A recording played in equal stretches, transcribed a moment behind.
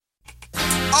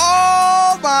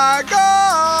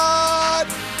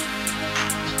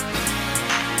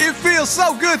feels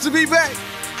so good to be back.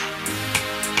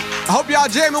 I hope y'all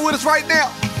jamming with us right now.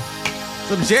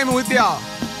 So I'm jamming with y'all.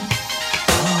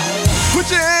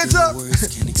 Put your hands up.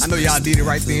 I know y'all did it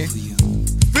right then.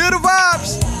 Feel the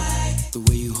vibes.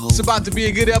 It's about to be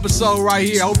a good episode right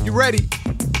here. I hope you're ready.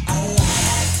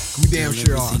 We damn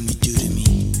sure are.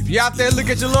 If you're out there, look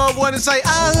at your loved one and say,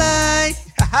 I like.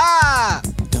 Ha-ha.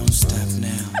 Don't stop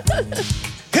now.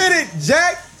 Hit it,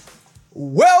 Jack.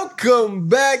 Welcome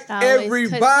back,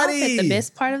 everybody. The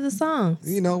best part of the song.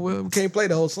 You know, we can't play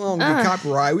the whole song. We get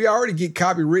copyright. We already get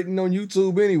copy written on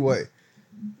YouTube anyway.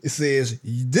 It says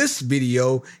this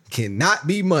video cannot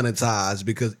be monetized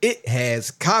because it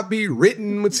has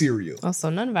copywritten material. Oh, so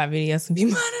none of our videos can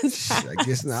be monetized. I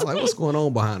guess not. Like, what's going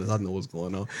on behind us? I know what's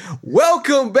going on.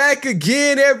 Welcome back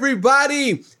again,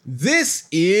 everybody. This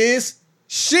is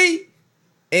She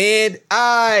and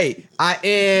I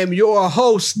am your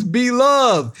host,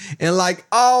 Beloved. And like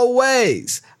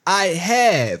always, I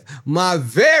have my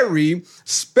very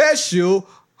special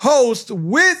host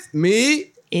with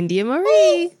me, India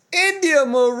Marie. India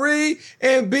Marie,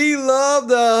 and Beloved,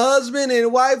 the husband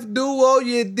and wife duo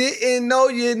you didn't know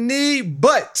you need,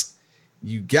 but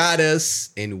you got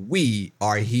us and we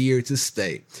are here to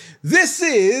stay. This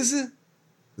is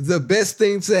the best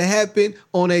thing to happen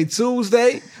on a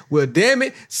Tuesday. Well, damn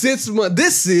it, this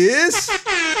is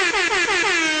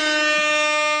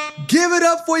give it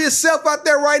up for yourself out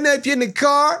there right now. If you're in the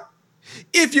car,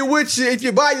 if you're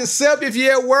by yourself, if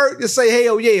you're at work, just say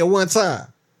hell yeah one time.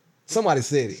 Somebody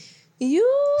said it.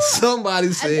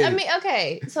 Somebody said it. I mean,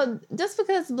 okay, so just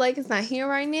because Blake is not here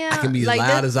right now, I can be like,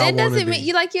 loud as I want to be. That doesn't mean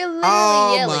you're literally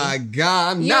oh yelling. Oh my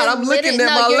God, I'm not. I'm looking at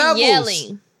my you're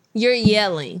levels. You're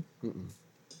yelling.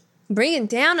 Bring it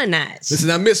down a notch. Listen,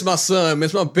 I miss my son,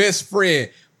 miss my best friend.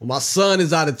 Well, my son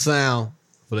is out of town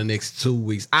for the next 2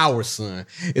 weeks. Our son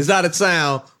is out of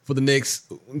town for the next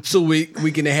 2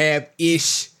 week and a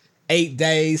half-ish, 8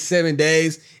 days, 7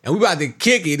 days. And we about to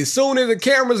kick it. As soon as the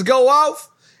cameras go off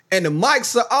and the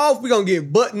mics are off, we're going to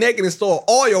get butt naked and start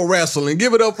oil wrestling.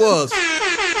 Give it up for us.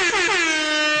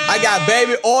 I got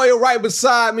baby oil right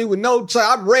beside me with no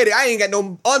tie. I'm ready. I ain't got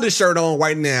no undershirt on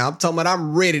right now. I'm talking about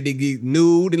I'm ready to get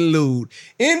nude and lewd.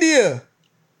 India.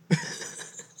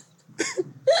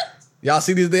 Y'all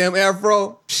see this damn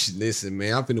afro? Listen,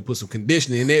 man, I'm finna put some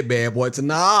conditioner in that bad boy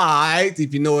tonight,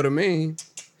 if you know what I mean.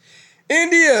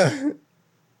 India,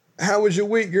 how was your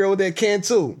week, girl, with that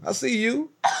Cantu? I see you.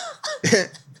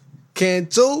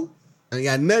 Cantu, I ain't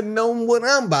got nothing on what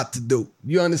I'm about to do.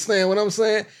 You understand what I'm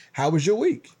saying? How was your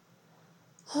week?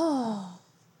 Oh,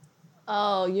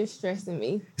 you're stressing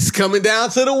me. It's coming down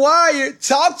to the wire.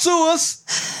 Talk to us.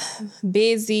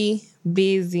 Busy.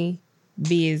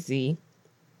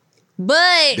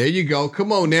 But there you go.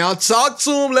 Come on now. Talk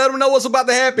to them. Let them know what's about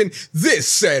to happen this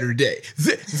Saturday.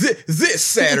 This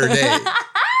Saturday.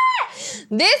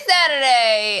 This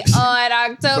Saturday on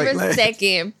October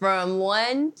 2nd from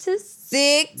 1 to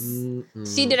 6.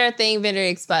 She did her thing, Vendor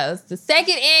Exposed. The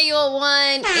second annual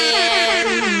one. And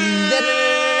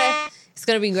it's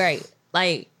going to be great.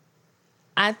 Like,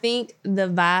 I think the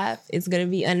vibe is going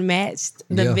to be unmatched.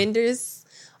 The vendors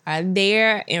are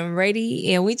there and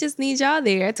ready. And we just need y'all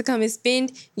there to come and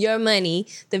spend your money.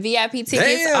 The VIP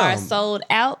tickets are sold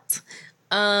out.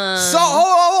 So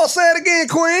hold on, say it again,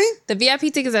 Queen. The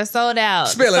VIP tickets are sold out.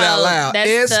 Spell it out loud.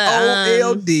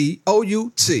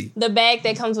 SOLDOUT. The bag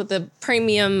that comes with the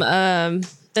premium,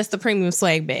 that's the premium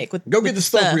swag bag. Go get the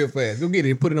stuff real fast. Go get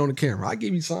it and put it on the camera. I'll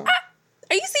give you some.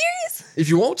 Are you serious? If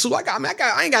you want to, I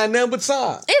ain't got nothing but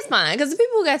time. It's fine, because the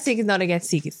people who got tickets know they got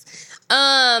tickets.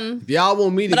 If y'all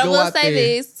want me to go out there. But I will say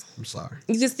this. I'm sorry.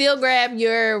 You can still grab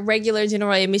your regular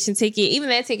general admission ticket. Even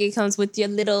that ticket comes with your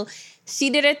little She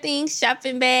Did Her Thing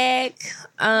shopping bag.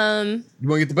 You want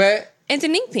to get the bag? And the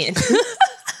ink pen.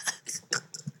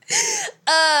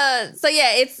 So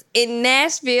yeah, it's in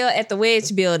Nashville at the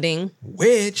Wedge Building.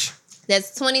 Wedge?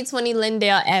 That's 2020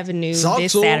 Lindale Avenue this to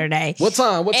Saturday. What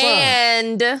time?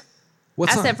 And what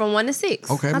time? I said from 1 to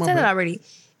 6. Okay, I said that already.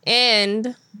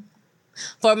 And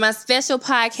for my special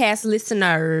podcast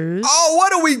listeners. Oh,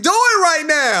 what are we doing right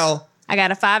now? I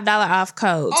got a $5 off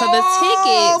code. So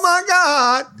oh my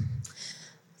God.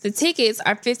 The tickets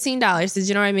are $15. The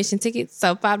general admission tickets.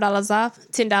 So $5 off,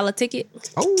 $10 ticket.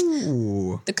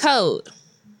 Oh. The code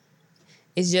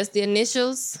is just the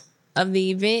initials of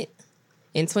the event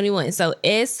in 21. So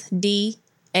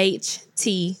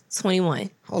SDHT21.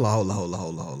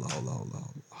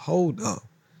 Hold up.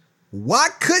 Why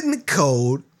couldn't the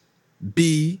code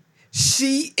be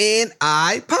She and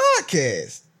I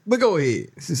Podcast? But go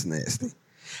ahead. This is nasty.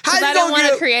 How Because you I don't gonna want to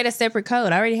get? create a separate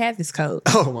code. I already have this code.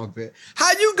 Oh my bad.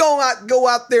 How you go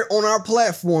out there on our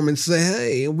platform and say,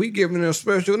 "Hey, we giving a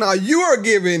special"? Now you are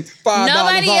giving $5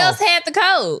 Nobody off. else had the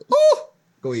code. Ooh.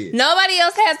 Go ahead. Nobody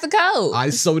else has the code. All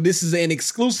right, so this is an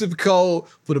exclusive code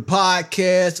for the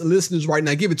podcast listeners right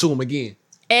now. Give it to them again.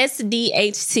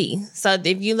 SDHT. So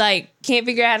if you can't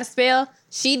figure out how to spell,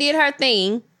 she did her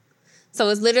thing. So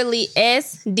it's literally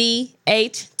SDHT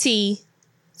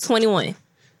 21.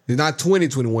 It's not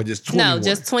 2021, just 21. No,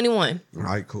 just 21. All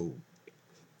right, cool.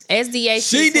 SDHT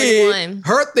She 21. did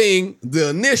her thing, the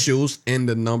initials, and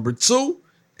the number 2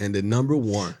 and the number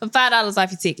 1. For $5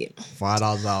 off your ticket.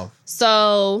 $5 off.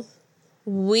 So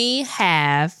we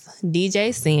have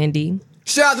DJ Sandy.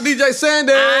 Shout out to DJ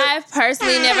Sandy. I've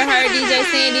personally never heard DJ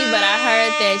Sandy, but I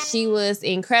heard that she was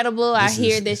incredible. I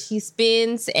hear that she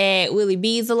spins at Willie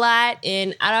B's a lot,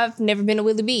 and I've never been to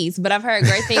Willie B's, but I've heard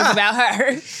great things about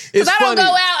her. Because I don't funny. go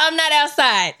out, I'm not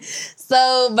outside.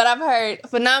 So, but I've heard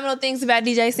phenomenal things about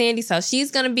DJ Sandy. So she's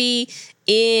going to be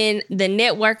in the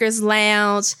Networkers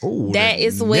Lounge. Ooh, That the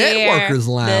is where Networkers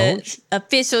Lounge. the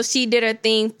official She Did Her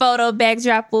Thing photo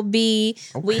backdrop will be.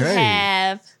 We Okay.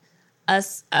 have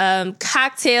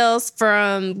cocktails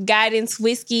from Guidance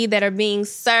Whiskey that are being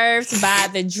served by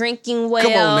the Drinking Well.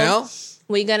 Come on now.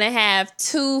 We're going to have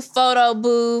 2 photo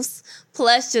booths,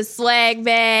 plus your swag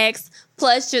bags,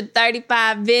 plus your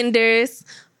 35 vendors,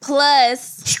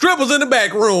 plus Strippers in the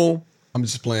back room. I'm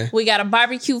just playing. we got a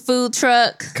barbecue food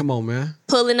truck Come on, man.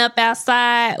 pulling up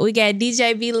outside. We got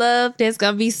DJ B Love that's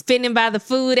going to be spinning by the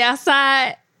food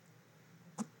outside.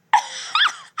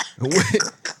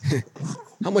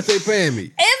 How much they paying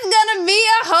me? It's going to be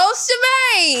a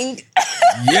whole shebang.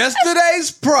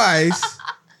 Yesterday's price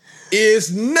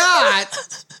is not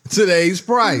today's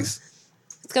price.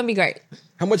 It's going to be great.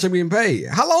 How much I'm being paid?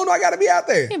 How long do I got to be out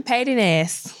there? Getting paid in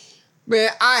ass. Man,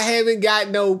 I haven't got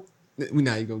no. We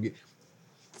not even gonna get.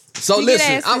 So You get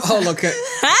listen, ass I'm this hold on, okay.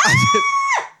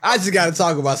 I just got to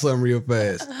talk about something real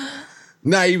fast.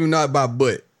 Not about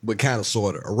butt, but kind of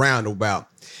sort of around about.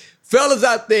 Fellas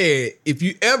out there, if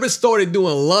you ever started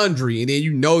doing laundry and then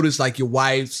you notice like your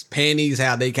wife's panties,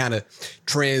 how they kind of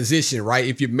transition, right?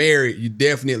 If you're married, you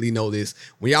definitely know this.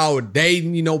 When y'all were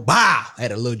dating,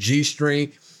 had a little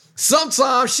G-string.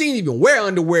 Sometimes she didn't even wear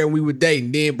underwear when we were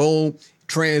dating. Then boom,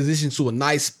 transition to a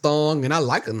nice thong. And I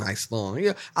like a nice thong.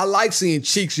 Yeah, I like seeing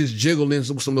cheeks just jiggling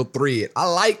with some little thread. I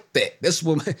like that.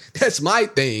 That's my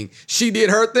thing. She did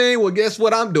her thing. Well, guess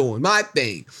what I'm doing? My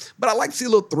thing. But I like to see a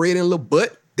little thread and a little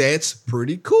butt. That's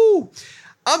pretty cool.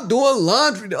 I'm doing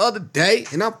laundry the other day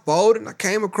and I folded and I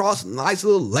came across a nice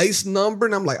little lace number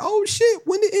and I'm like, oh shit,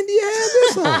 when did India have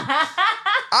this on?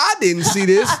 I didn't see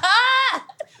this.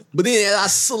 But then I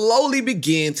slowly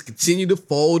began to continue to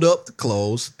fold up the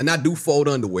clothes, and I do fold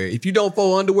underwear. If you don't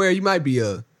fold underwear, you might be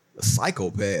a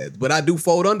psychopath, but I do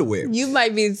fold underwear. You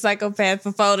might be a psychopath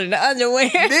for folding the underwear.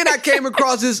 Then I came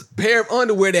across this pair of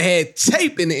underwear that had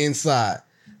tape in the inside.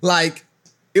 Like,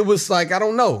 it was like, I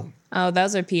don't know. Oh,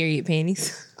 those are period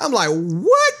panties. I'm like,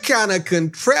 what kind of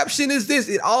contraption is this?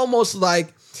 It almost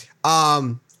like,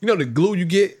 the glue you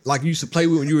get, like you used to play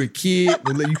with when you were a kid,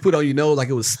 and you put on your nose like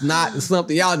it was snot or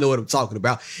something. Y'all know what I'm talking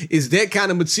about. It's that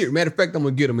kind of material. Matter of fact, I'm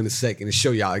going to get them in a second and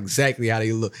show y'all exactly how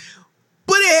they look.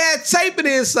 But it had tape in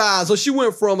the inside. So she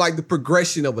went from like the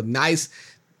progression of a nice,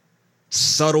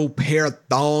 subtle pair of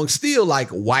thongs, still like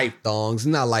wife thongs,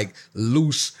 not like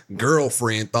loose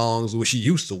girlfriend thongs, which she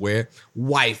used to wear,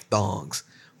 wife thongs.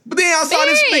 But then I saw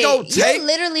this big old tape. You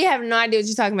literally have no idea what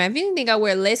you're talking about. If you didn't think I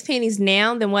wear less panties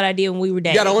now than what I did when we were You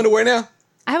dating. got on underwear now?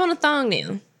 I have on a thong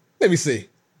now. Let me see.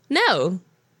 No.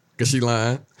 Because she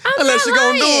lying. I'm Unless not she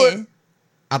gonna do lying. it.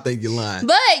 I think you're lying.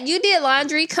 But you did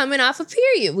laundry coming off of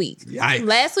period week. Yikes.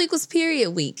 Last week was period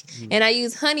week. And I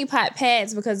use Honey Pot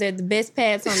pads because they're the best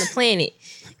pads on the planet.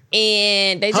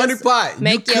 And they Honey just Pot,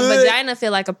 make you your could- vagina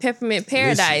feel like a peppermint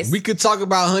paradise. Listen, we could talk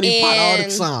about honey pot all the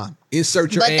And- time.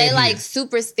 Insert your But ad they here. like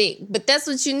super thick. But that's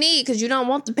what you need because you don't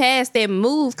want the pads that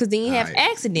move because then you have All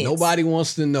right. accidents. Nobody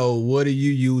wants to know what are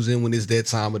you using when it's that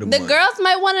time of the The month. girls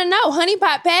might want to know. Honey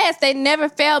Pot pads, they never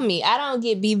fail me. I don't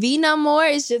get BV no more.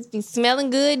 It's just be smelling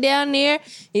good down there.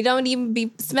 You don't even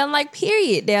be smelling like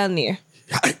period down there.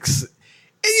 Yikes.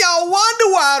 And y'all wonder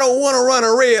why I don't want to run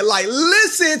a red light.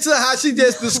 Listen to how she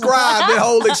just described that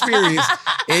whole experience.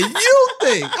 And you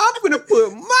think I'm going to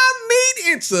put my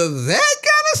meat into that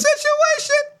kind of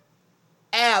situation?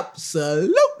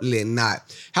 Absolutely not.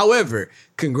 However,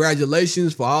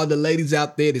 congratulations for all the ladies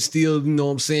out there that still,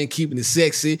 keeping it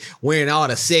sexy, wearing all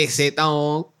the sexy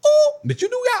thong. Ooh, But you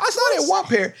do got, I saw that one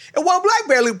pair. And one black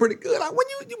pair look pretty good. Like, when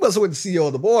you must have went to see your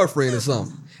other boyfriend or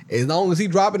something. As long as he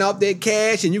dropping off that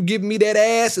cash and you giving me that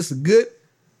ass, it's a good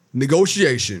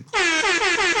negotiation.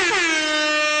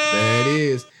 That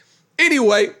is.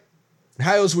 Anyway,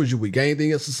 how else was your week? Got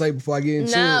anything else to say before I get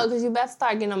into it? No, because you about to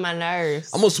start getting on my nerves.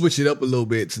 I'm going to switch it up a little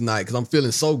bit tonight because I'm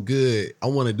feeling so good. I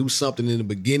want to do something in the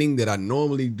beginning that I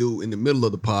normally do in the middle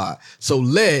of the pod. So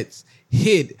let's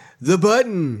hit the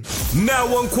button.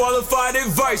 Now unqualified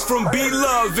advice from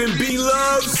B-Love and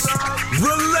B-Love's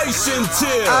Relation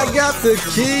Tip. I got the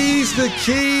keys.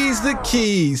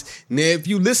 Now, if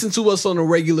you listen to us on a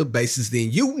regular basis,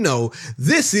 then you know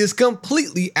this is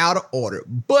completely out of order.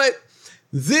 But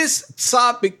this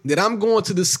topic that I'm going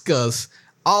to discuss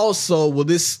also, well,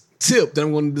 this tip that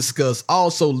I'm going to discuss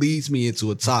also leads me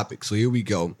into a topic. So here we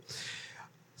go.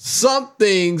 Some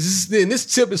things, and this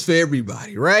tip is for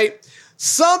everybody, right?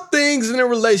 Some things in a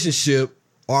relationship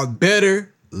are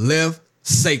better left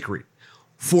sacred.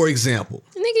 For example.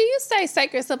 Nigga, you say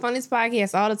sacred stuff on this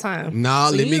podcast all the time. Nah,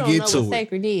 so let me get to it.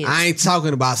 Sacred is. I ain't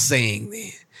talking about saying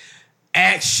that.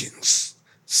 Actions.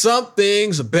 Some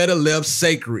things are better left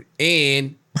sacred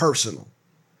and personal.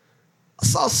 I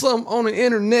saw something on the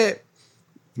internet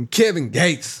from Kevin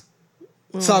Gates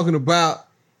talking about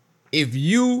if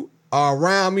you are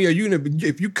around me or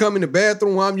if you come in the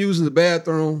bathroom while I'm using the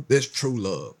bathroom, that's true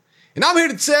love. And I'm here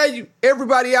to tell you,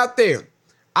 everybody out there,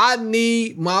 I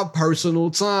need my personal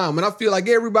time. And I feel like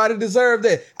everybody deserves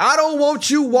that. I don't want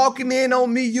you walking in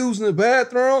on me using the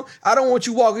bathroom. I don't want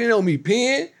you walking in on me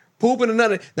peeing, pooping, or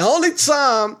nothing. The only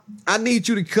time I need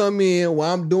you to come in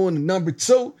while I'm doing the number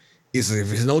 2 is if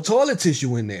there's no toilet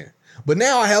tissue in there. But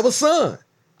now I have a son.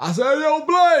 I say, yo,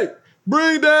 Blake,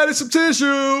 bring daddy some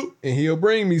tissue. And he'll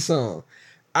bring me some.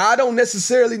 I don't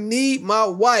necessarily need my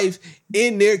wife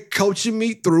in there coaching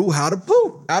me through how to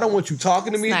poop. I don't want you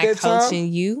talking to me at that time.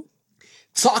 Coaching you.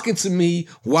 Talking to me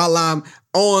while I'm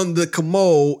on the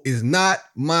commode is not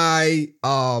my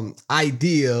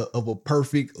idea of a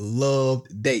perfect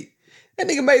loved date. That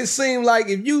nigga made it seem like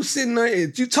if you sitting there,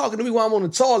 if you talking to me while I'm on the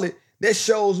toilet, that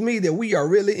shows me that we are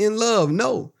really in love.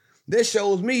 No. That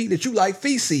shows me that you like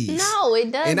feces. No,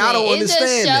 it doesn't. And I don't understand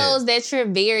It just shows that you're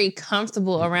very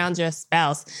comfortable around your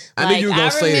spouse. I knew you were going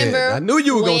to say that. I knew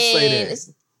you were going to say that.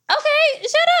 Okay,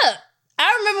 shut up.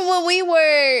 I remember when we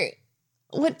were,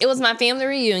 it was my family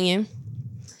reunion,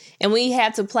 and we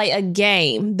had to play a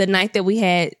game the night that we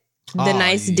had the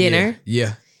nice dinner.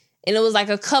 Yeah. And it was like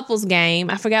a couples game.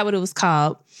 I forgot what it was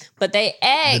called. But they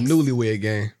asked. The newlywed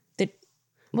game.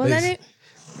 Was that it?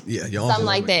 Yeah, something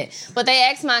like that. But they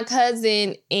asked my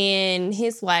cousin and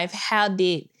his wife, how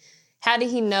did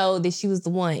he know that she was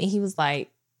the one? And he was like,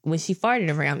 when she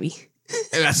farted around me.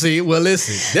 And I see. Well,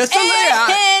 listen, that's I feel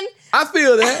that. I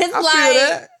feel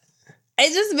that.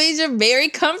 It just means you're very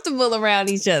comfortable around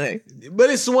each other. But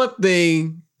it's one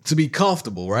thing to be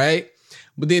comfortable, right?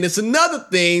 But then it's another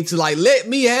thing to like let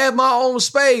me have my own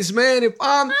space, man.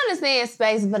 I understand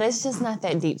space, but it's just not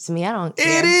that deep to me. I don't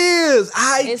care. It is.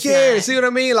 I care. Not. See what I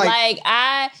mean?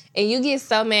 And you get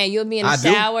so mad, you'll be in the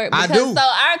shower. So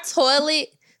our toilet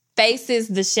faces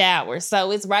the shower.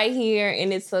 So it's right here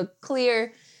and it's a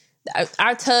clear,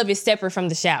 our tub is separate from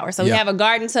the shower. So we have a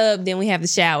garden tub, then we have the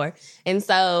shower. And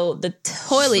so the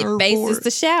toilet faces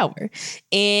the shower.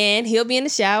 And he'll be in the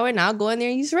shower and I'll go in there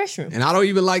and use the restroom. And I don't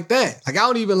even like that. Like, I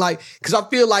don't even like, because I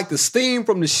feel like the steam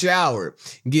from the shower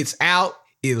gets out,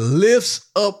 it lifts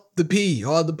up the pee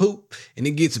or the poop, and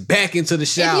it gets back into the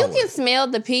shower. If you can smell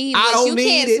the pee, but you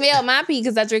can't smell my pee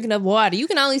because I drink enough water. You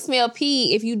can only smell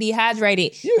pee if you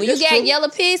dehydrated. When you got yellow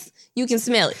piss, you can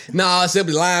smell it. No, it's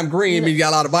simply lime green. You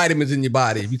got a lot of vitamins in your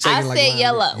body. If you taking I said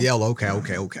yellow. Green. Yellow,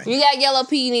 okay. You got yellow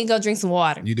pee, you need to go drink some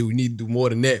water. You need to do more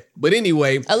than that. But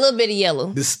anyway. A little bit of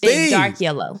yellow. The steam. Dark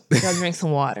yellow. Go drink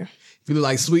some water. If you look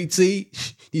like sweet tea,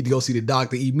 you need to go see the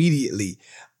doctor immediately.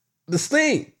 The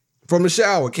steam from the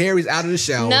shower carries out of the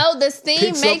shower. No, the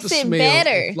steam makes it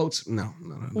better. Floats, no.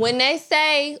 When they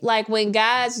say, like, when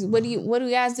guys, what do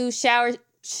guys do? Shower,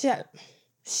 shit.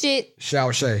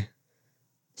 Shower shave.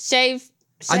 Shave.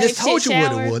 I just told you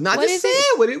what it was. I just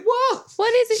said what it was.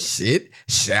 What is it? Shit,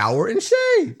 shower, and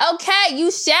shave. Okay,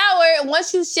 you shower, and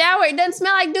once you shower, it doesn't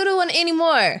smell like doo-doo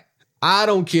anymore. I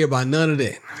don't care about none of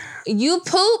that. You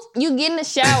poop, you get in the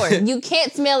shower. You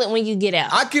can't smell it when you get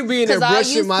out. I can be in there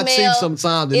brushing my teeth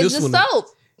sometimes. It's the soap.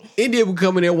 India would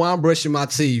come in there while I'm brushing my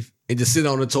teeth and just sit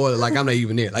on the toilet like I'm not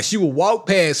even there. Like she would walk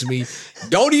past me,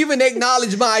 don't even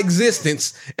acknowledge my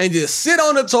existence, and just sit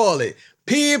on the toilet,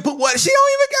 peeing, put what? She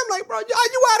don't even get. I'm like, bro, you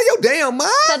out of your damn mind?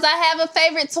 Because I have a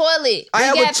favorite toilet. I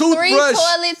have a got 3 toothbrush.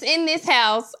 toilets in this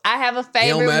house. I have a It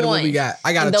favorite don't matter one. what we got.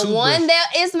 I got a the toothbrush. one that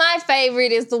is my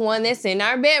favorite is the one that's in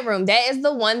our bedroom. That is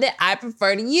the one that I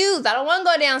prefer to use. I don't want to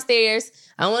go downstairs.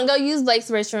 I don't want to go use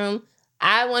Blake's restroom.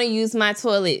 I want to use my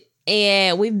toilet.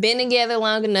 And we've been together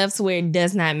long enough to where it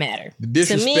does not matter. The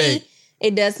disrespect. To me,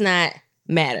 it does not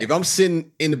matter. If I'm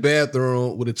sitting in the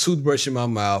bathroom with a toothbrush in my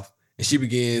mouth and she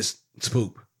begins to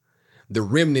poop, the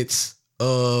remnants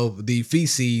of the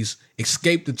feces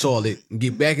escape the toilet and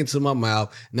get back into my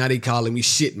mouth. Now they calling me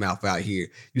shit mouth out here.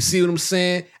 You see what I'm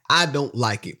saying? I don't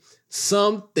like it.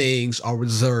 Some things are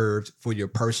reserved for your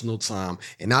personal time.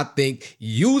 And I think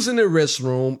using the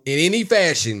restroom in any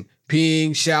fashion,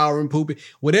 peeing, showering, pooping,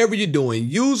 whatever you're doing,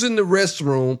 using the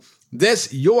restroom,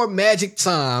 that's your magic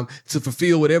time to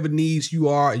fulfill whatever needs you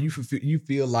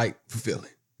feel like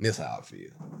fulfilling. And that's how I feel.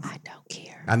 I don't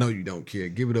care. I know you don't care.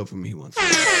 Give it up for me once.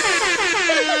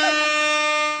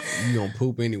 You don't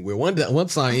poop anywhere. One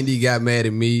time, Indy got mad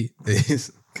at me.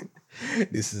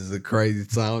 This is a crazy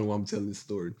time when I'm telling this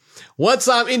story. One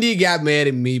time, Indy got mad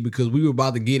at me because we were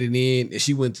about to get it in, and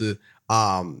she went to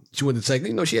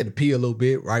take. She had to pee a little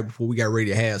bit right before we got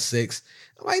ready to have sex.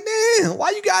 I'm like, damn, why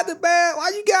you got in the bed?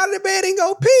 Why you got in the bed and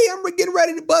go pee? I'm getting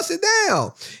ready to bust it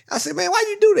down. I said, man, why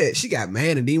you do that? She got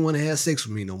mad and didn't want to have sex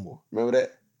with me no more. Remember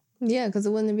that? Yeah, because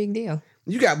it wasn't a big deal.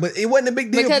 But it wasn't a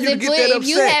big deal because for you to get that upset. If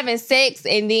you having sex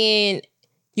and then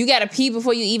you got to pee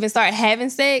before you even start having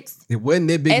sex, it wasn't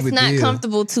that big of a deal. It's not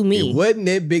comfortable to me. It wasn't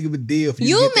that big of a deal for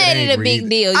you. You made it a big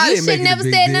deal. You should never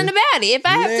said nothing about it. If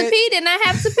I have to pee, then I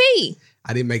have to pee.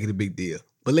 I didn't make it a big deal.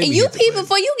 But and you pee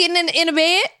before you get in the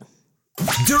bed.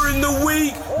 During the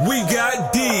week, we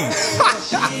got deep.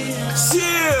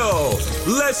 Chill.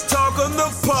 Let's talk on the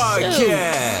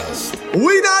podcast.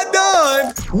 We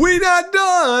not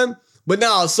done. But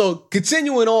now, so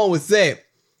continuing on with that,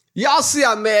 y'all see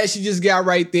how mad she just got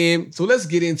right then. So let's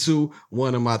get into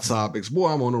one of my topics. Boy,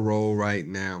 I'm on a roll right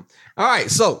now. All right,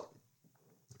 so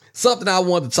something I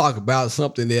wanted to talk about,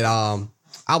 something that I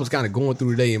was kind of going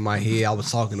through today in my head. I was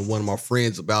talking to one of my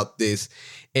friends about this,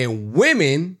 and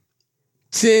women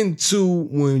tend to,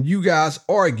 when you guys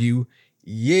argue,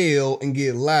 yell and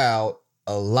get loud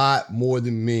a lot more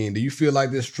than men. Do you feel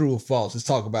like that's true or false? Let's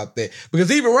talk about that. Because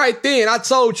even right then, I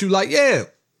told you, like, yeah,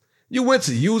 you went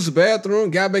to use the bathroom,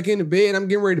 got back in the bed, I'm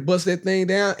getting ready to bust that thing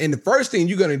down, and the first thing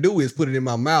you're going to do is put it in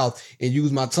my mouth and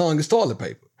use my tongue as toilet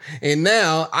paper. And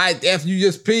now, after you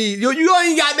just peed, you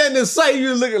ain't got nothing to say.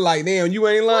 You're looking like, damn, you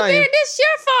ain't lying. Well, this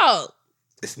your fault.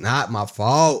 It's not my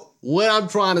fault. What I'm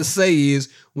trying to say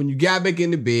is, when you got back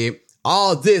in the bed,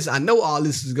 I know all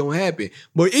this is going to happen.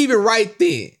 But even right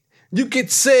then, you could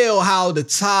tell how the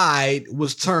tide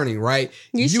was turning, right?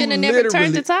 You should have never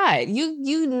turned the tide.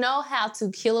 You know how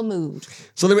to kill a mood.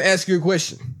 So let me ask you a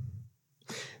question.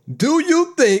 Do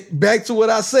you think, back to what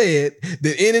I said,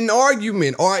 that in an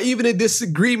argument or even a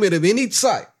disagreement of any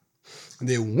type,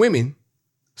 that women,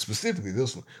 specifically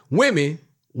this one, women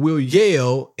will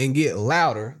yell and get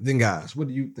louder than guys? What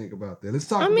do you think about that? Let's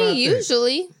talk about that. I mean,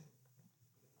 usually.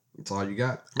 That's all you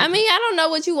got? I mean, I don't know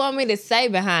what you want me to say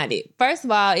behind it. First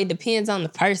of all, it depends on the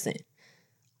person.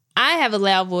 I have a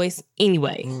loud voice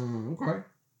anyway. Okay.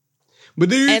 But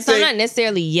do you think... so I'm not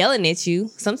necessarily yelling at you.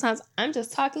 Sometimes I'm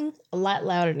just talking a lot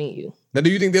louder than you. Now, do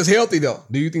you think that's healthy, though?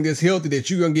 Do you think that's healthy that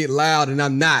you're going to get loud and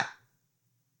I'm not?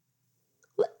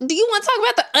 Do you want to talk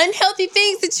about the unhealthy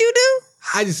things that you do?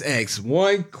 I just asked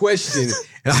one question.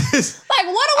 Like, what are we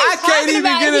I talking can't even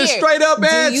about get here? a straight up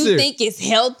answer. Do you think it's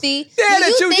healthy? Yeah, do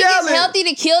you think it's healthy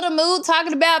to kill the mood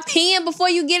talking about peeing before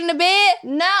you get in the bed?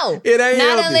 No. It ain't Not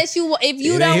healthy. Unless if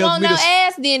you don't want no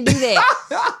ass, then do that.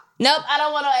 Nope, I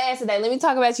don't want no ass today. Let me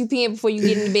talk about you peeing before you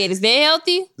get in the bed. Is that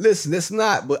healthy? Listen, it's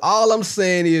not. But all I'm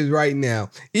saying is right now,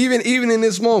 even in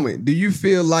this moment, do you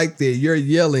feel like that you're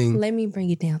yelling? Let me bring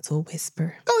it down to a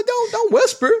whisper. Don't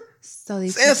whisper. So they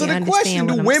answer the question.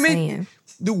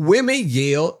 Do women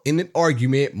yell in an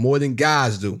argument more than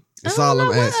guys do? That's all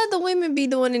I'm asking. What other women be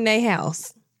doing in their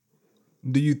house?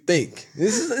 Do you think?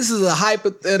 This is a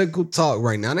hypothetical talk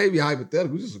right now. Maybe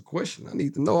hypothetical. This is a question. I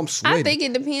need to know. I'm sweating. I think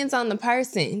it depends on the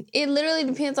person. It literally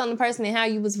depends on the person and how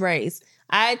you was raised.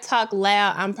 I talk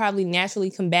loud. I'm probably naturally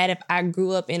combative. I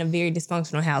grew up in a very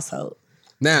dysfunctional household.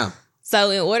 Now. So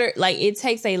it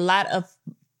takes a lot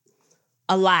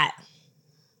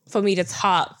for me to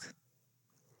talk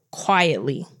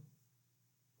quietly.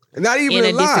 Not even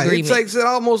a lot. It takes it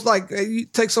almost like you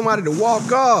take somebody to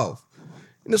walk off.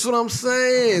 And that's what I'm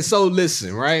saying. So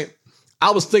listen, right? I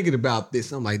was thinking about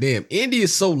this. I'm like, damn, Indy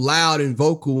is so loud and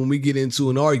vocal when we get into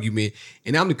an argument,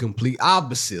 and I'm the complete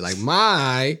opposite. Like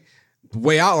my the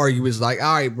way I argue is like,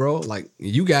 all right, bro, like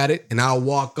you got it, and I'll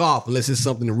walk off unless it's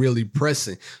something really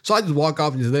pressing. So I just walk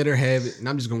off and just let her have it, and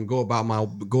I'm just gonna go about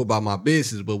my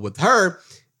business. But with her,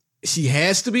 she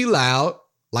has to be loud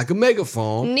like a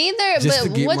megaphone. But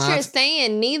what you're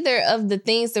saying, neither of the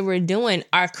things that we're doing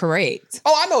are correct.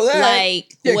 Oh, I know that.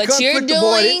 Like what you're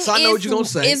doing so I know what you're gonna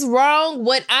say. Is wrong.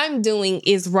 What I'm doing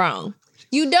is wrong.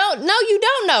 You don't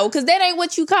know, because that ain't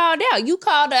what you called out. You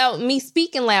called out me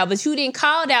speaking loud, but you didn't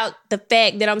call out the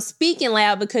fact that I'm speaking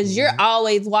loud because you're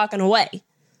always walking away.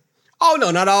 Oh,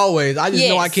 no, not always. I just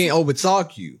know I can't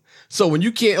overtalk you. So when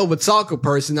you can't overtalk a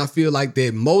person, I feel like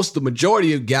that the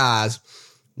majority of guys,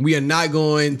 we are not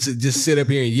going to just sit up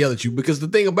here and yell at you. Because the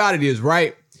thing about it is,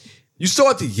 right, you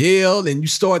start to yell and you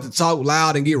start to talk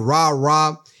loud and get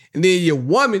rah-rah. And then your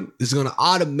woman is going to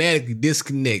automatically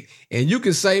disconnect. And you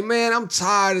can say, man, I'm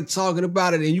tired of talking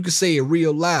about it. And you can say it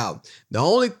real loud. The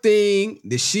only thing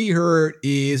that she heard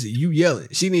is you yelling.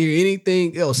 She didn't hear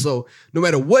anything else. So no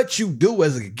matter what you do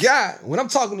as a guy, when I'm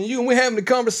talking to you and we're having a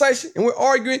conversation and we're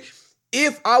arguing,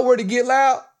 if I were to get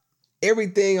loud,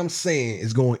 everything I'm saying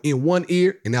is going in one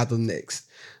ear and out the next.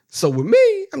 So with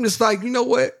me, I'm just like, you know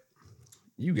what?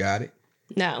 You got it.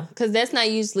 No, because that's not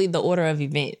usually the order of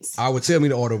events. I would tell me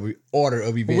the order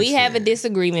of events. We have a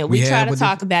disagreement. We try to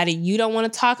talk about it. You don't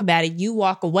want to talk about it. You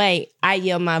walk away. I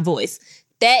yell my voice.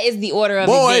 That is the order of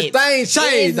events. Things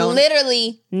change. It's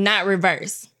literally not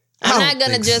reverse. I'm not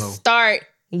going to just start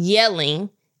yelling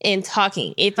and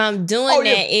talking. If I'm doing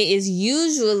that, it is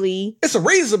usually... It's a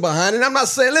reason behind it. I'm not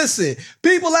saying, listen,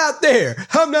 people out there,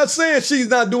 I'm not saying she's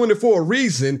not doing it for a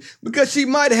reason, because she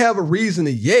might have a reason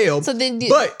to yell,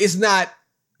 but it's not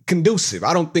conducive.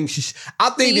 I don't think I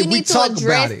think that we talk about it. You need to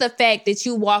address the fact that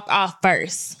you walk off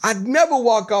first. I never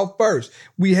walk off first.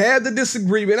 We had the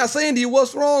disagreement. I saying to you,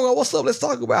 what's wrong or what's up? Let's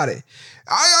talk about it.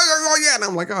 Yeah. And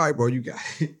I'm like, all right, bro, you got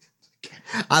it.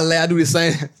 I do the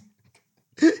same.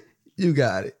 You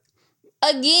got it.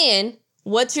 Again,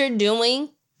 what you're doing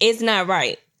is not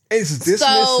right. It's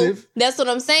dismissive. So that's what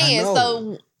I'm saying.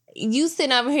 So you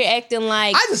sitting over here acting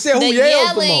like I just said who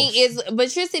yells the most.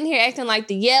 But you're sitting here acting like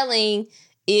the yelling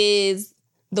is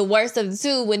the worst of the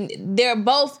two when they're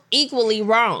both equally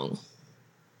wrong.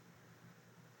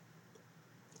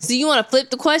 So you want to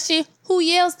flip the question? Who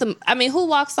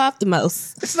walks off the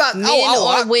most? It's not men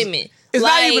or women. It's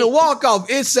not even a walk off.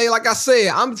 It's like I said,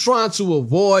 I'm trying to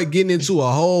avoid getting into a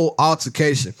whole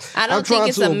altercation. I'm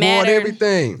trying to avoid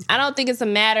everything. I don't think it's a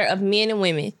matter of men and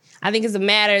women. I think it's a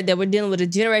matter that we're dealing with a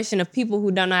generation of people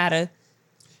who don't know how to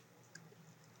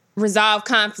resolve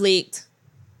conflict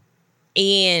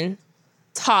and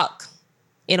talk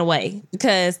in a way,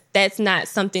 because that's not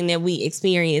something that we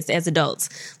experience as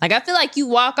adults. Like, I feel like you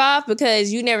walk off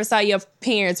because you never saw your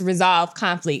parents resolve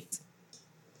conflict.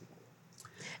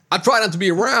 I try not to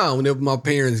be around whenever my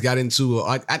parents got into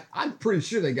I'm pretty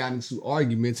sure they got into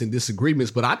arguments and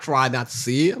disagreements, but I try not to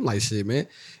see it. I'm like, shit, man.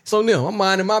 So no, I'm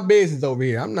minding my business over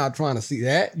here. I'm not trying to see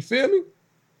that. You feel me?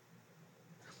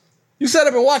 You sat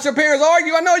up and watched your parents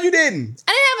argue? I know you didn't.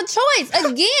 I didn't have a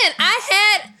choice. Again,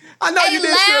 I know you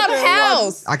had a loud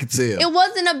house. I could tell. It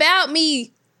wasn't about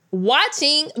me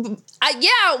watching.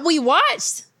 We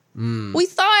watched. We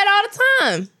saw it all the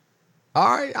time.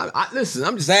 All right. Listen,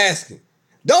 I'm just asking.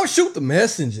 Don't shoot the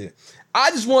messenger.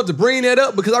 I just wanted to bring that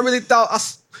up because I really thought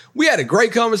we had a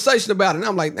great conversation about it. And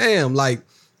I'm like, damn, like,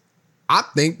 I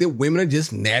think that women are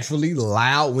just naturally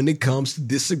loud when it comes to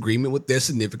disagreement with their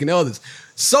significant others.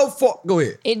 So far, go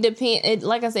ahead. It depends.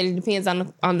 Like I said, it depends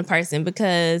on the person,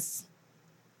 because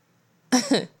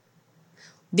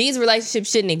these relationships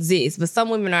shouldn't exist. But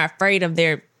some women are afraid of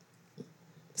their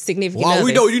significant others. Well,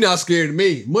 we know you're not scared of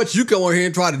me. Much you come over here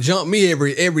and try to jump me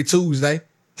every Tuesday.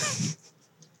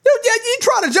 You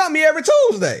try to jump me every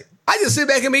Tuesday. I just sit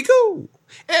back and be cool.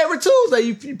 Every Tuesday,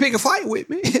 you pick a fight with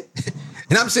me.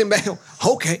 And I'm sitting back,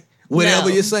 okay, whatever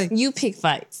you say. You pick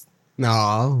fights.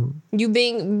 No. You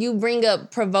bring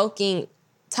up provoking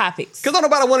topics. Because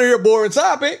nobody want to hear a boring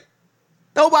topic.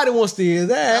 Nobody wants to hear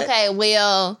that. Okay,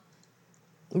 well,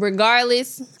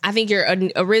 regardless, I think your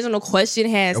original question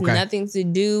has nothing to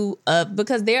do,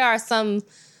 because there are some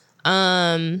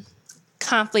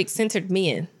conflict-centered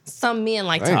men. Some men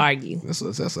like to argue.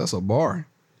 That's a bar.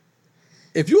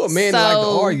 If you're a man that like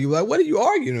to argue, like, what are you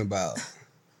arguing about?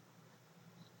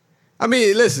 I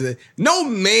mean, listen, no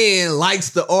man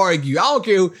likes to argue. I don't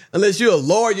care unless you're a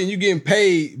lawyer and you're getting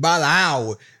paid by the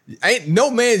hour. Ain't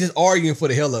no man just arguing for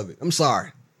the hell of it. I'm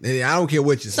sorry. I don't care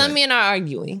what you say. Some men are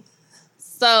arguing.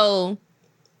 So,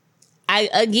 I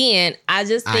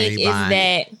just think is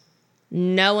that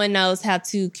no one knows how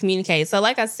to communicate. So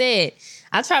like I said,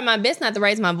 I try my best not to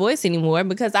raise my voice anymore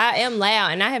because I am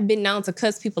loud and I have been known to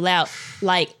cuss people out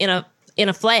like in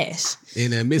a flash.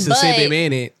 In a Mississippi But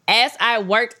minute. as I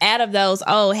work out of those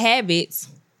old habits,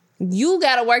 you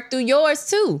got to work through yours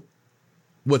too.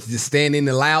 What's just stand in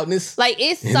the loudness? Like,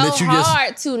 it's And so let you just-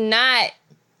 hard to not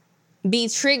be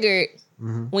triggered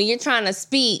when you're trying to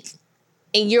speak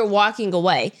and you're walking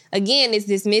away. Again, it's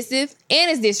dismissive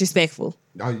and it's disrespectful.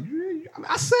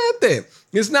 I said that.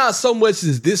 It's not so much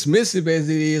as dismissive as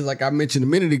it is, like I mentioned a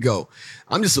minute ago.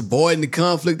 I'm just avoiding the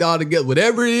conflict altogether.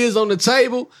 Whatever it is on the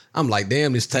table, I'm like,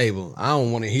 damn, this table. I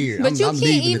don't want to hear it. But you I'm can't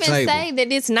leaving even the table. say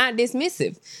that it's not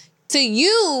dismissive. To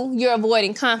you, you're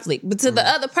avoiding conflict. But to the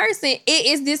other person, it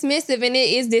is dismissive and it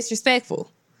is disrespectful.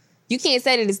 You can't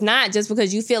say that it's not just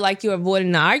because you feel like you're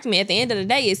avoiding the argument. At the end of the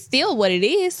day, it's still what it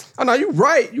is. Oh, no, you're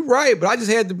right. You're right. But I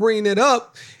just had to bring that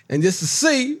up and just to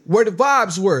see where the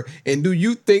vibes were. And do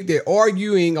you think that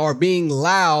arguing or being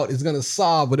loud is going to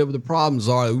solve whatever the problems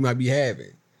are that we might be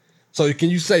having? So can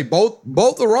you say both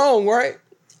are wrong, right?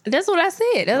 That's what I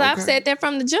said. I've Okay. said that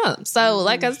from the jump. So,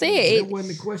 like I said, That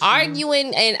wasn't the question,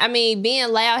 arguing and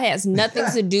being loud has nothing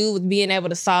to do with being able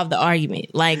to solve the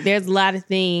argument. Like, there's a lot of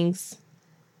things.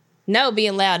 No,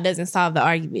 being loud doesn't solve the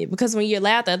argument because when you're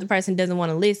loud, the other person doesn't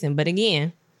want to listen. But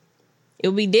again, it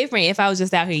would be different if I was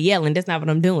just out here yelling. That's not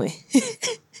what I'm doing.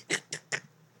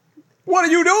 What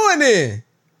are you doing then?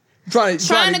 Trying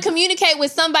to communicate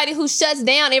with somebody who shuts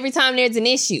down every time there's an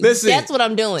issue. Listen, That's what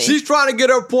I'm doing. She's trying to get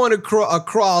her point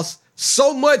across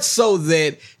so much so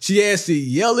that she has to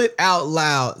yell it out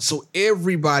loud so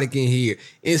everybody can hear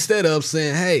instead of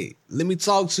saying, hey, let me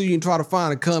talk to you and try to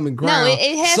find a common ground. No,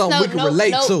 it has something we can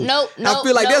relate to. I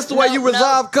feel like that's the way you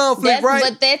resolve conflict, right?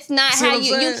 But that's not See how what I'm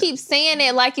you saying? keep saying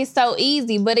it like it's so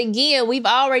easy. But again, we've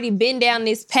already been down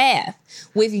this path.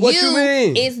 With What you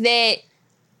mean? Is that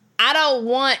I don't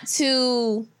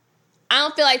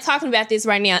feel like talking about this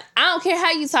right now. I don't care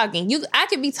how you talking. I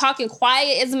could be talking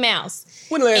quiet as a mouse.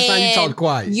 When the last time you And talked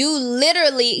quiet? You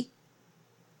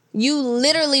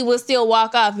literally will still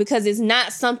walk off because it's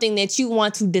not something that you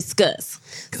want to discuss.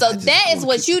 So I just that is wanna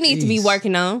what keep you the need to be peace.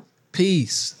 working on.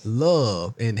 Peace,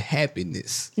 love, and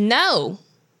happiness. No.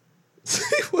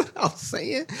 See what I'm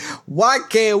saying? Why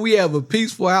can't we have a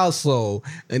peaceful household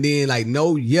and then like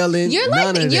no yelling? You're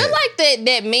none like of that.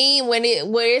 that meme where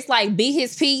it's like be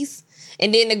his peace,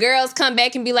 and then the girls come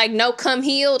back and be like, no, come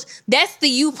healed. That's the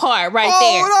you part right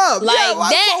there. Hold up. Like Yeah,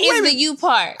 that wait a is the minute. you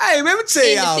part Hey, let me tell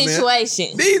in y'all, the man.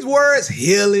 situation. These words,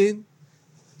 healing,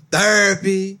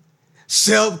 therapy,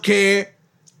 self-care,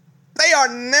 they are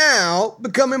now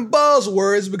becoming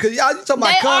buzzwords because y'all, you talking They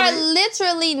about are coming.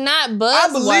 literally not buzzwords.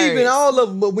 I believe in all of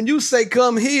them, but when you say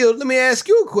come healed, let me ask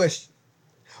you a question.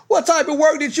 What type of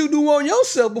work did you do on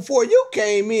yourself before you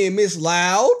came in, Miss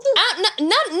Loud? Neither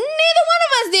one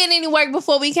of us did any work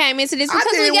before we came into this I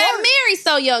because we did got work. married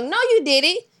so young. No, you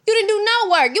didn't. You didn't do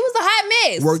no work. It was a hot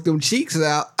mess. Work them cheeks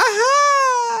out.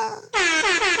 Aha!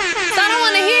 So I don't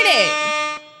want to hear that.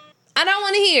 I don't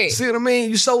want to hear it. See what I mean?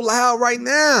 You're so loud right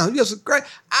now. You're so great.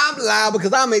 I'm loud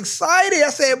because I'm excited. I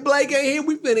said, Blake ain't here.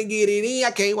 We finna get it in.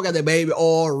 I can't. I got that baby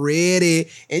already.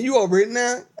 And you over it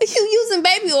now. What you using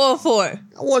baby oil for? I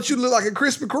want you to look like a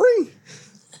Krispy Kreme.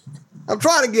 I'm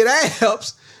trying to get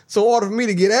abs. So in order for me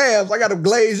to get abs, I got to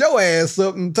glaze your ass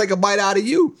up and take a bite out of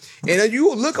you. And then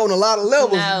you look on a lot of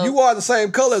levels. No. You are the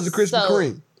same color as a Krispy So-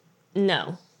 Kreme.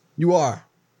 No. You are.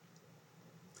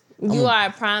 You are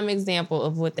a prime example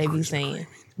of what they be saying.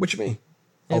 What you mean?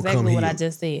 Exactly what I here.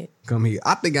 just said. Come here.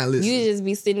 I think I listen. You just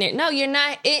be sitting there. No, you're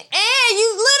not. And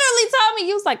you literally told me,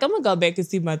 you was like, I'm going to go back and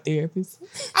see my therapist.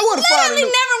 I want to find Literally a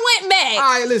new- never went back.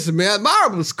 All right, listen, man. Myra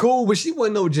was cool, but she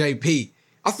wasn't no JP.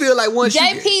 I feel like once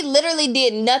JP literally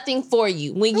did nothing for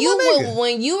you. When That's you my were nigga.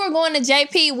 when you were going to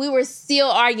JP, we were still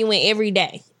arguing every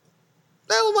day.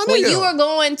 that was my When nigga. you were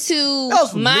going That was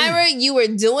to for me. Myra, you were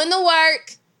doing the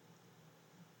work,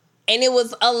 and it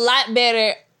was a lot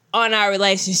better on our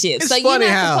relationship. It's So you're funny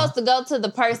not how- supposed to go to the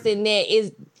person that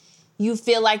is you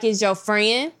feel like is your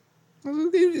friend.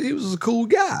 He was a cool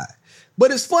guy.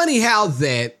 But it's funny how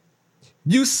that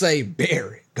you say,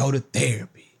 Barry, go to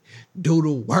therapy, do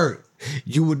the work.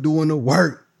 You were doing the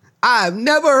work. I've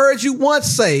never heard you once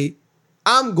say,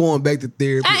 I'm going back to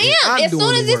therapy. and I am. I'm As soon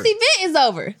doing as the this work." event is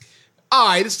over. All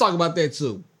right, let's talk about that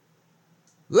too.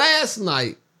 Last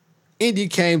night, India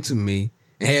came to me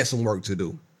and had some work to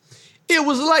do. It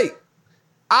was late.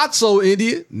 I told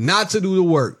India not to do the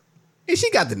work. And she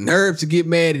got the nerve to get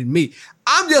mad at me.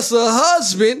 I'm just a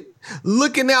husband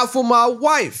looking out for my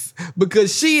wife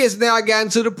because she has now gotten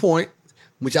to the point,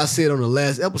 which I said on the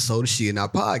last episode of She and I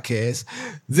podcast,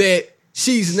 that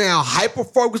She's now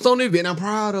hyper-focused on the event. I'm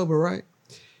proud of her, right?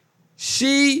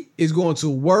 She is going to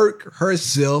work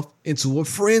herself into a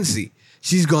frenzy.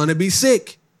 She's going to be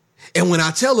sick. And when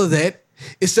I tell her that,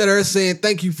 instead of her saying,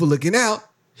 thank you for looking out,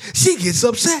 she gets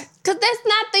upset. Because that's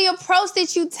not the approach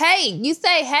that you take. You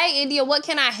say, hey, India, what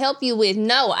can I help you with?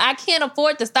 No, I can't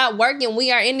afford to stop working.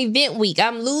 We are in event week.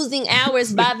 I'm losing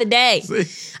hours by the day.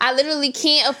 I literally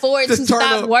can't afford to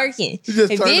stop working.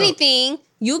 If anything,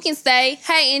 you can say,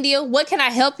 hey, India, what can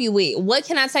I help you with? What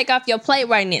can I take off your plate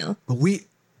right now? But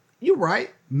you're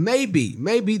right.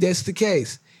 Maybe that's the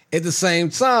case. At the same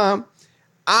time,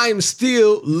 I'm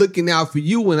still looking out for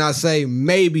you when I say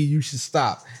maybe you should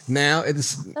stop. Now, I'm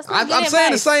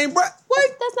saying the same breath. What?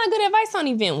 That's not good advice on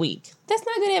event week. That's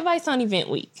not good advice on event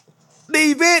week. The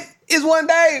event is one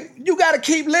day. You got to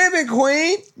keep living,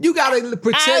 queen. You got to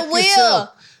protect yourself.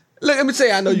 Look, let me tell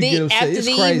you, I know you get upset. After it's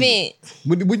the crazy.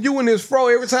 event. When you and this fro,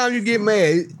 every time you get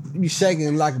mad, you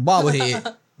shaking like a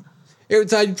bobblehead. Every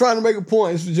time you're trying to make a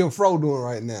point, it's what your fro doing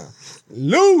right now.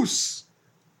 Loose.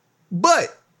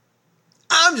 But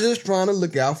I'm just trying to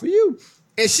look out for you.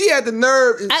 And she had the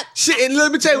nerve. And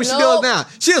let me tell you what she does now.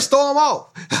 She'll storm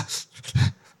off.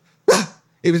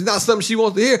 If it's not something she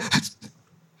wants to hear,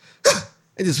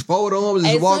 and just fold her arms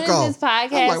and just walk off. As soon as this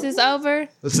podcast is over,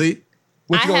 let's see.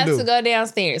 What you I have to go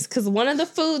downstairs because one of the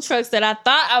food trucks that I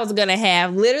thought I was gonna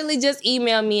have literally just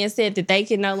emailed me and said that they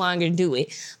can no longer do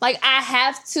it. Like I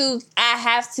have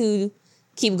to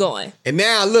keep going. And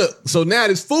now look, so now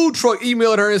this food truck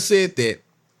emailed her and said that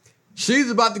she's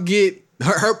about to get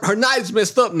her night's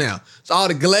messed up now. So all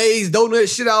the glazed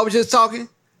donut shit I was just talking,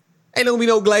 ain't gonna be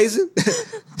no glazing.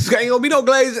 Ain't gonna be no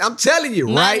glazing. I'm telling you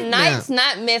right now. My night's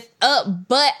not messed up,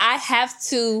 but I have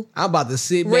to. I'm about to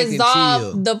sit back and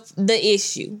chill. Resolve the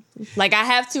issue. Like I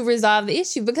have to resolve the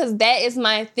issue because that is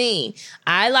my thing.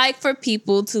 I like for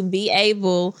people to be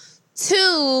able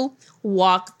to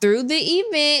walk through the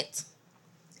event,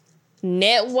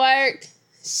 network,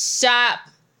 shop,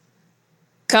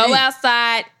 go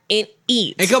outside, and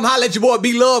eat. And come holler at your boy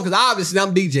B Love because obviously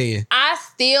I'm DJing. I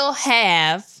still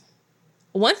have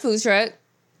one food truck,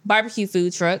 barbecue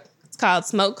food truck. It's called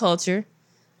Smoke Culture.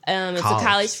 It's a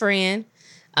college friend.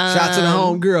 Shout out to the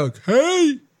home girl.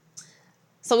 Hey.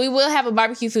 So we will have a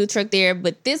barbecue food truck there,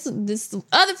 but this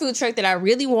other food truck that I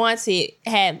really wanted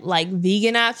had like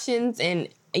vegan options, and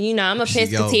you know I'm a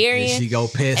pescatarian. She go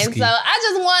pesky. And so I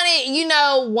just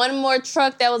wanted, one more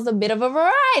truck that was a bit of a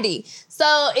variety.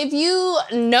 So if you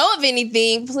know of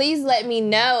anything, please let me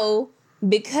know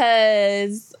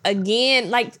because again,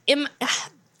 like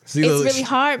it's really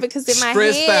hard because in my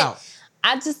head, out.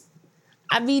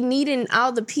 I be needing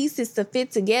all the pieces to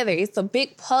fit together. It's a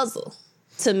big puzzle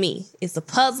to me. It's a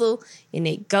puzzle and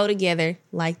they go together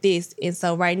like this. And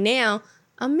so right now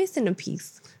I'm missing a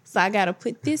piece. So I got to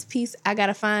put this piece, I got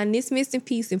to find this missing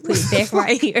piece and put it back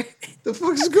right here. The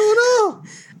fuck is going on?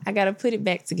 I got to put it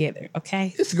back together,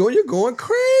 okay? You're going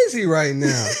crazy right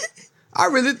now. I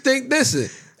really think, listen,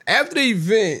 after the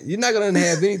event, you're not going to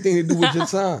have anything to do with your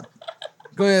time.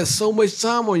 You're going to have so much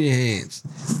time on your hands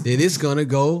that it's going to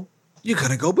go, you're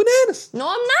going to go bananas. No,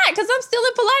 I'm not, because I'm still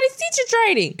in Pilates teacher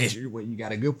training. And you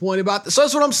got a good point about that. So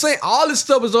that's what I'm saying. All this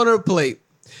stuff is on her plate.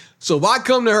 So if I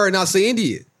come to her and I say,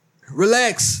 India,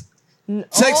 relax.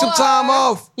 Take some time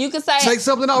off. You can say take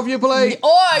something off your plate. Or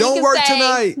don't you can work say,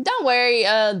 tonight. Don't worry.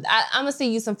 I'm gonna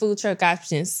see you some food truck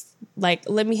options. Like,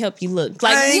 let me help you look.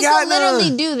 Like you can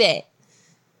literally do that.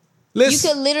 Listen.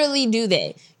 You could literally do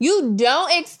that. You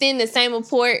don't extend the same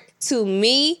support to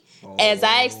me as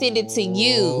I extended to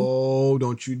you. Oh,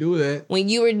 don't you do that. When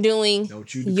you were doing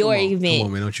your event. Come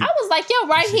on, man, don't you. I was like your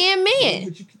right-hand man.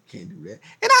 But you can't do that.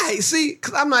 And I hate,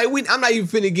 because I'm not even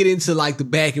finna get into like the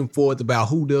back and forth about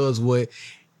who does what.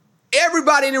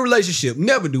 Everybody in a relationship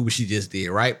never do what she just did,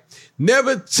 right?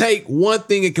 Never take one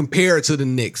thing and compare it to the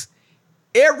next.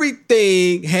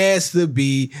 Everything has to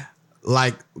be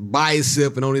like by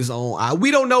itself and on its own.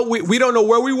 We don't know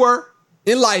where we were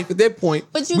in life at that point.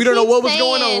 But we don't know what was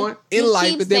going on in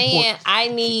life at that point. I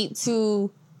need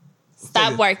to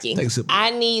stop working.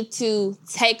 I need to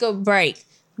take a break.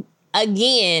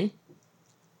 Again,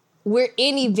 we're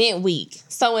in event week.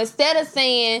 So instead of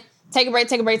saying, take a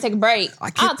break,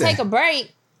 I'll take a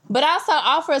break, but also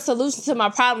offer a solution to my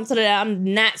problem so that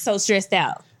I'm not so stressed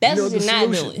out. That's what you're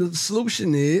not doing. The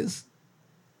solution is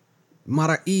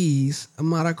Maraiz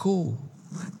Maracu.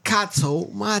 Kato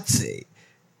Mate.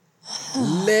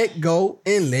 Let go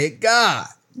and let God.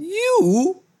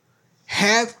 You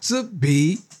have to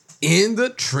be in the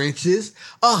trenches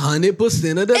 100%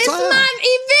 of the time. It's my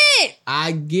event.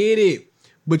 I get it.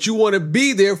 But you want to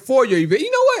be there for your event.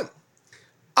 You know what?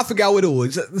 I forgot what it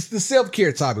was. It's the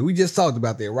self-care topic. We just talked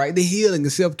about that, right? The healing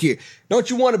and self-care. Don't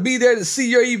you want to be there to see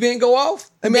your event go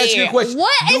off? Let me ask you a question.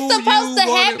 What is supposed to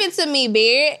happen to me,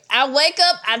 Beard? I wake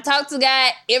up, I talk to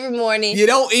God every morning. You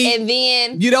don't eat. And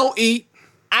then you don't eat.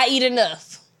 I eat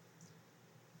enough.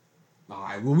 All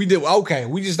right, well, we did. Okay,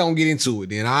 we just don't get into it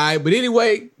then, all right? But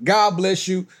anyway, God bless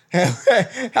you.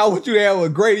 I want you to have a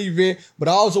great event, but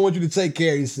I also want you to take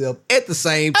care of yourself at the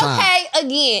same time. Okay,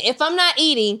 again, if I'm not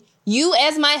eating, you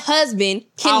as my husband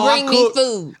can bring me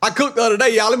food. I cooked the other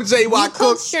day, y'all. Let me tell you why I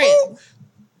cooked. Shrimp.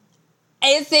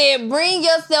 It said, bring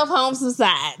yourself home some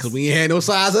sides. Because we ain't had no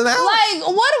sides in the house. Like,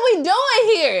 what are we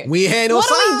doing here? We ain't had no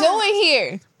sides. What are we doing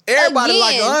here? Everybody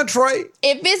like an entree.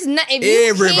 If it's not,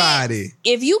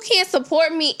 if you can't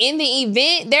support me in the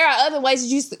event, there are other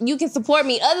ways you can support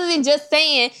me other than just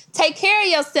saying, take care of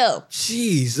yourself.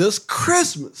 Jesus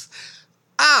Christmas.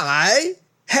 I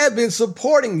have been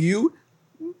supporting you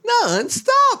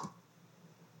nonstop.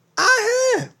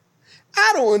 I have.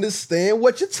 I don't understand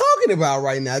what you're talking about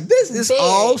right now. This is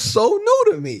all so new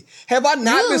to me. Have I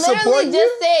not been supporting you? You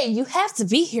just said you have to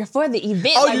be here for the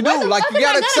event. Oh, you do? Like, you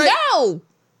gotta go.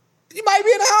 You might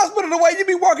be in the hospital the way you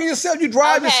be working yourself. You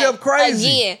drive yourself crazy.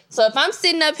 Again, so if I'm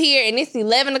sitting up here and it's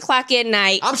 11 o'clock at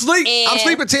night. I'm sleeping at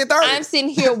 10:30. I'm sitting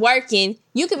here working.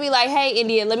 You could be like, hey,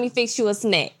 India, let me fix you a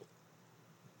snack.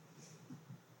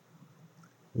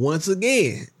 Once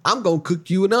again, I'm going to cook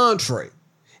you an entree.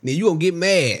 Then you going to get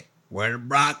mad. Where the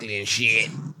broccoli and shit?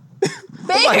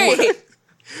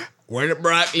 Where the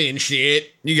broccoli and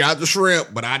shit? You got the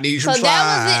shrimp, but I need some sides.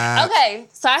 That was it. Okay,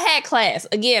 so I had class.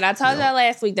 Again, I told y'all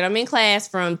last week that I'm in class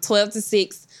from 12 to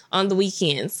 6 on the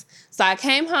weekends. So I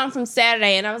came home from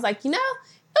Saturday and I was like, it'd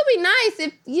be nice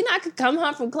if, I could come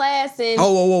home from class and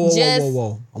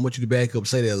whoa. I want you to back up and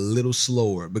say that a little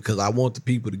slower because I want the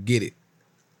people to get it.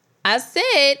 I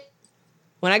said,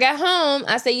 when I got home,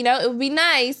 I said, it would be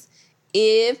nice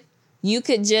if you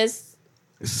could just...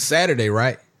 It's a Saturday,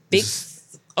 right?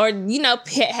 Or,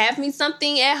 have me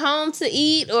something at home to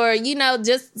eat or,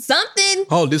 just something.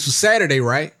 Oh, this was Saturday,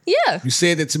 right? Yeah. You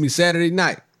said that to me Saturday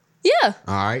night. Yeah.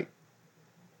 All right.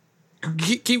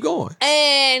 Keep going.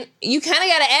 And you kind of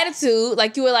got an attitude,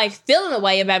 like you were like feeling a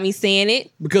way about me saying it.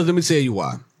 Because let me tell you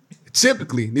why.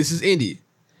 Typically, this is India.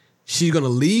 She's going to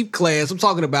leave class. I'm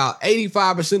talking about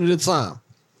 85% of the time.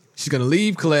 She's going to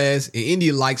leave class and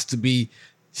India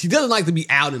she doesn't like to be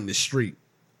out in the street.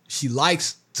 She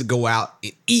likes to go out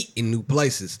and eat in new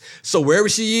places. So wherever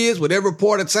she is, whatever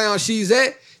part of town she's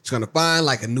at, she's going to find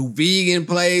like a new vegan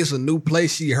place, a new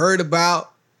place she heard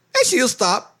about, and she'll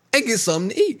stop and get something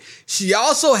to eat. She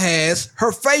also has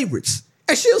her favorites,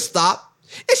 and she'll stop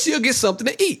and she'll get something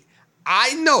to eat.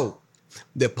 I know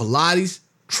that Pilates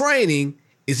training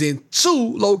is in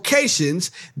 2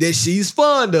 locations that she's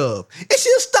fond of, and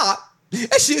she'll stop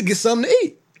and she'll get something to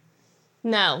eat.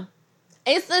 No.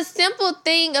 It's a simple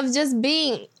thing of just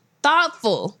being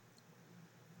thoughtful.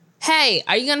 Hey,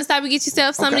 are you going to stop and get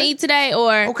yourself something to eat today?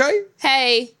 Or,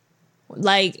 hey,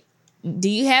 do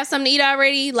you have something to eat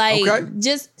already?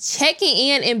 Just checking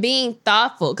in and being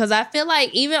thoughtful. Because I feel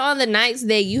like even on the nights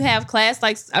that you have class,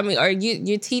 or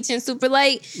you're teaching super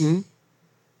late,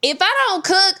 if I don't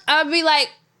cook, I'll be like,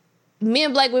 me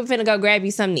and Blake, we're finna go grab you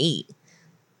something to eat.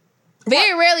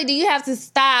 Very rarely do you have to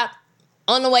stop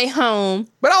on the way home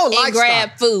and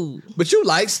grab food. But you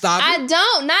like stopping. I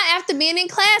don't. Not after being in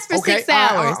class for 6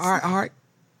 hours. All right.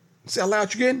 See how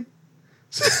loud you getting?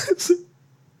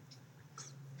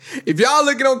 If y'all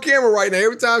looking on camera right now,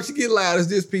 every time she get loud, it's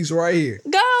this piece right here.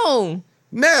 Go.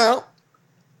 Now,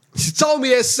 she told me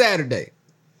that Saturday.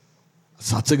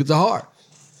 So I took it to heart.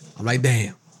 I'm like,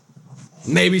 damn,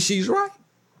 maybe she's right.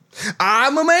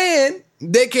 I'm a man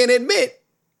that can admit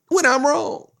when I'm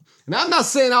wrong. And I'm not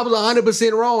saying I was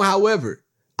 100% wrong. However,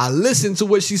 I listened to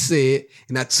what she said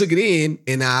and I took it in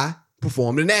and I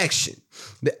performed an action.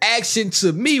 The action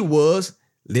to me was,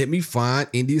 let me find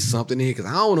India something in here because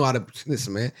I don't know how to,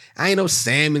 listen, man, I ain't no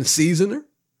salmon seasoner.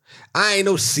 I ain't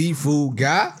no seafood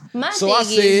guy. My thing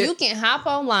is, you can hop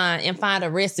online and find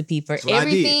a recipe for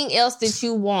everything else that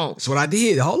you want. That's what I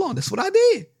did. Hold on. That's what I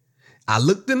did. I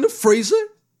looked in the freezer.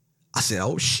 I said,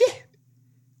 oh, shit.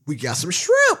 We got some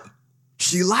shrimp.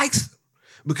 She likes them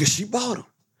because she bought them.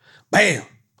 Bam.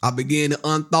 I began the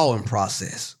unthawing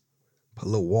process. Put a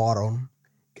little water on them.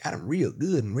 Got them real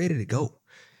good and ready to go.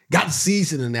 Got the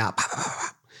seasoning out.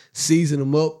 Season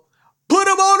them up. Put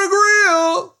them on the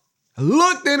grill. I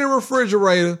looked in the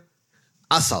refrigerator.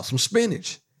 I saw some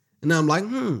spinach. And I'm like,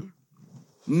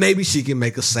 maybe she can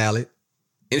make a salad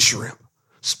and shrimp.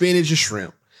 Spinach and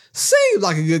shrimp. Seems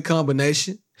like a good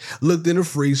combination. Looked in the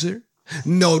freezer.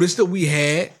 Noticed that we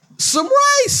had some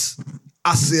rice.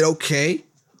 I said, okay,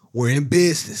 we're in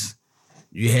business.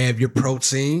 You have your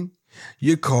protein,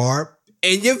 your carb,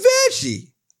 and your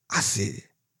veggie. I said,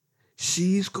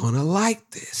 she's gonna like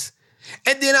this.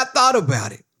 And then I thought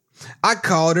about it. I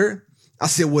called her. I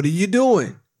said, what are you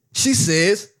doing? She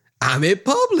says, I'm at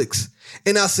Publix.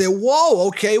 And I said, whoa,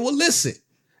 okay, well, listen,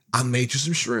 I made you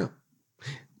some shrimp.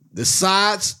 The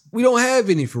sides, we don't have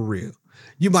any for real.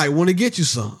 You might want to get you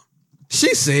some.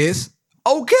 She says,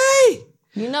 okay.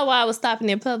 You know why I was stopping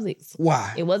at Publix?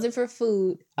 Why? It wasn't for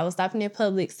food. I was stopping at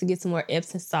Publix to get some more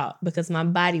Epsom salt because my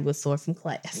body was sore from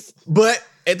class. But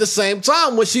at the same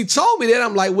time, when she told me that,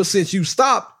 I'm like, well, since you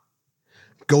stopped,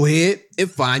 go ahead and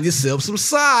find yourself a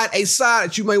side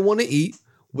that you may want to eat.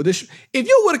 If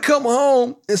you would have come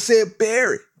home and said,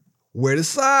 Barry, where the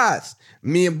sides?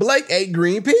 Me and Blake ate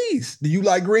green peas. Do you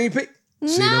like green peas?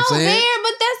 No, Bear,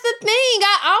 but that's the thing.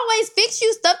 I always fix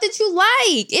you stuff that you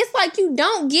like. It's like you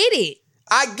don't get it.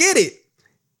 I get it.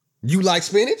 You like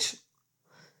spinach?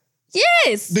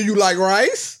 Yes. Do you like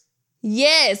rice?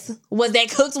 Yes. Was that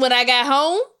cooked when I got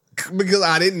home? Because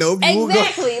I didn't know if you were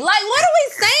Exactly. Like, what are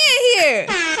we saying here?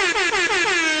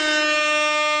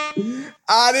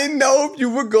 I didn't know if you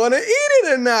were going to eat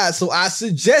it or not. So I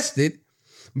suggested,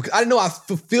 because I didn't know how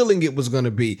fulfilling it was going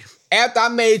to be. After I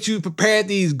made you prepare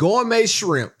these gourmet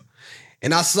shrimp,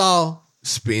 and I saw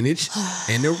spinach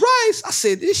and the rice, I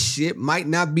said, this shit might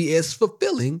not be as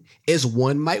fulfilling as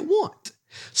one might want.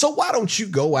 So why don't you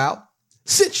go out,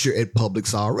 since you're at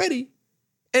Publix already,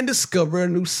 and discover a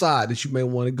new side that you may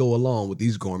want to go along with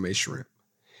these gourmet shrimp.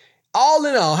 All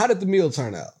in all, how did the meal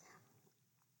turn out?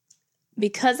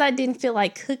 Because I didn't feel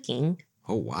like cooking.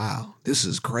 Oh, wow. This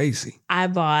is crazy. I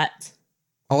bought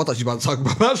Oh, I thought you were about to talk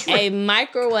about my shrimp. a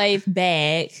microwave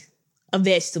bag of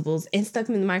vegetables and stuck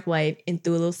them in the microwave and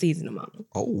threw a little seasoning on them.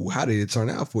 Oh, how did it turn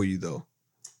out for you, though?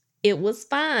 It was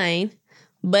fine.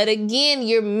 But again,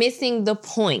 you're missing the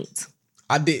point.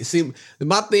 I did. See,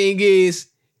 my thing is,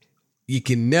 you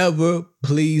can never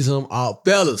please them all.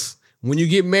 Fellas, when you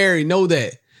get married, know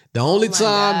that. The only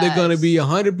time they're going to be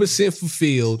 100%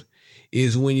 fulfilled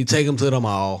is when you take them to the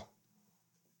mall.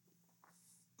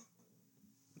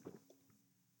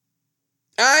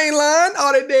 I ain't lying.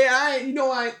 All that day, I ain't.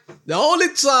 The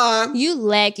only time. You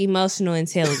lack emotional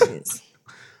intelligence.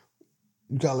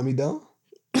 You calling me dumb?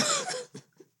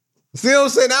 See what I'm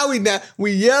saying? Now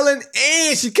we yelling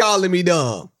and she calling me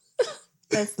dumb.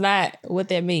 That's not what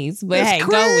that means. But That's hey,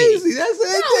 crazy. go with it. That's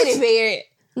it. Go with it, Barrett.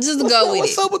 Just go with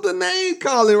What's it. up with the name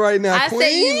calling right now, I Queen?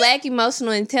 say you lack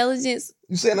emotional intelligence.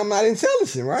 You saying I'm not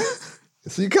intelligent, right?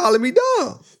 So you calling me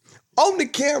dumb. On the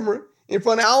camera in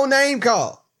front of our name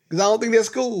call. Because I don't think that's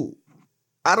cool.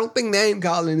 I don't think name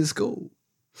calling is cool.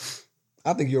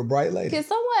 I think you're a bright lady. Can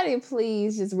somebody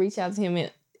please just reach out to him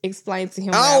and explain to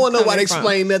him? I don't want nobody to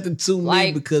explain nothing to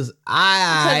me because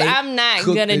I'm not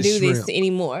cooked gonna the do shrimp. this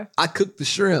anymore. I cooked the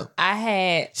shrimp.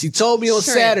 She told me on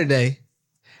shrimp. Saturday.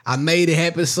 I made it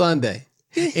happen Sunday.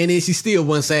 And then she still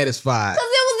wasn't satisfied. Because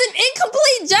it was an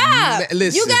incomplete job.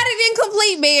 Listen. You got an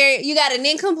incomplete, Barry. You got an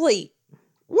incomplete.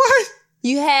 What?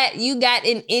 You got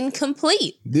an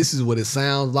incomplete. This is what it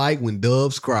sounds like when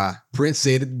doves cry. Prince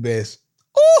said it the best.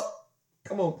 Oh,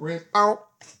 come on, Prince. So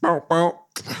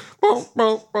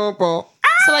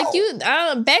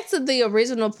like back to the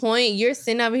original point, you're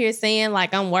sitting over here saying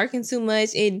like I'm working too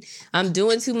much and I'm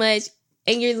doing too much,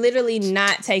 and you're literally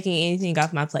not taking anything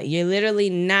off my plate. You're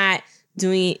literally not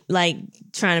doing like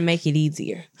trying to make it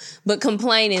easier, but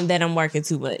complaining that I'm working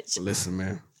too much. Listen,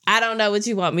 man. I don't know what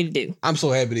you want me to do. I'm so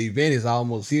happy the event is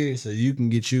almost here, so you can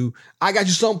get you. I got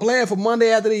you something planned for Monday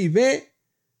after the event.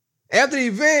 After the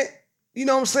event, you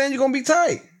know what I'm saying? You're gonna be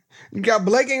tight. You got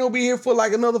Blake ain't gonna be here for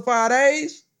like another 5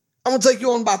 days. I'm gonna take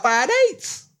you on about 5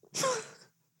 dates. What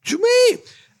you mean?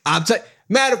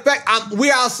 Matter of fact,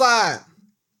 we're outside.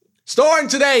 Starting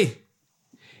today.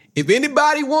 If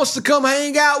anybody wants to come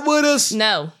hang out with us,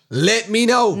 No. let me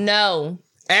know. No.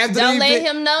 After Don't the let event,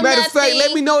 him know matter nothing. of fact,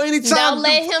 let me know anytime. Don't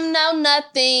let him know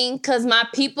nothing because my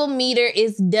people meter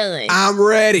is done. I'm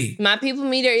ready. My people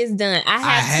meter is done. I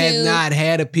have not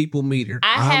had a people meter.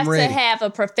 I have I'm ready. to have a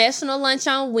professional lunch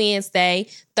on Wednesday.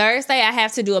 Thursday, I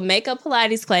have to do a makeup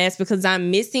Pilates class because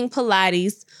I'm missing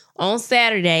Pilates on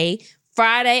Saturday.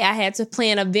 Friday, I had to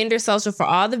plan a vendor social for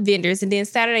all the vendors. And then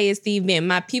Saturday is the event.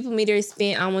 My people meter is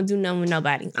spent. I don't want to do nothing with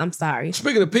nobody. I'm sorry.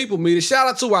 Speaking of people meter, shout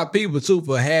out to our people, too,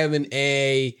 for having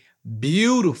a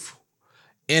beautiful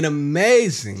and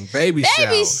amazing baby shower.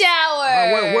 Baby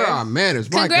shower. Where are our manners?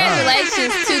 My God.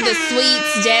 Congratulations to the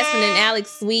Sweets, Jasmine and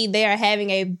Alex Sweet. They are having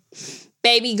a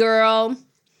baby girl.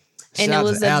 And Shout it out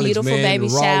was to a Alex, beautiful man, baby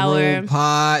the Raw shower. Room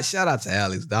Pod. Shout out to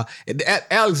Alex, dog. And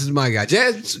Alex is my guy.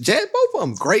 Jazz, both of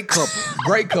them, great couple.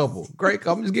 Great couple. Great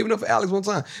couple. I'm just giving up for Alex one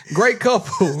time. Great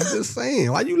couple. I'm just saying.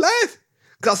 Why you laughing?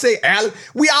 Because I say Alex,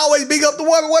 we always big up the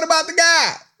woman. What about the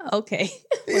guy? Okay.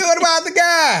 What about the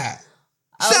guy?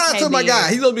 Shout out Okay, to my Beard. guy.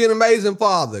 He's going to be an amazing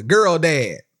father. Girl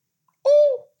dad.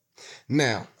 Ooh.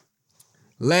 Now,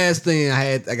 last thing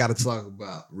I got to talk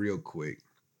about real quick.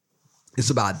 It's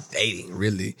about dating,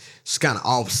 really. It's kind of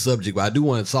off subject, but I do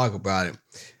want to talk about it.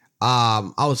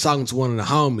 I was talking to one of the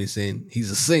homies, and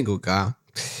he's a single guy,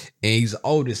 and he's an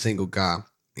older single guy,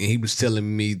 and he was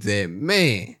telling me that,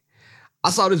 man, I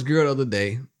saw this girl the other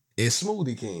day. It's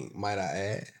Smoothie King, might I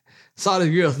add. Saw this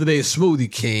girl today at Smoothie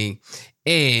King,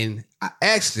 and I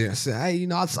asked her, I said, hey,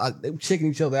 they were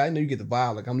checking each other. I know you get the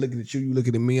vibe. Like, I'm looking at you, you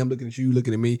looking at me. I'm looking at you, you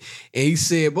looking at me. And he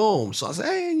said, boom. So I said,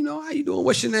 hey, how you doing?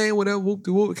 What's your name? Whatever. Whoop.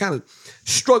 It kind of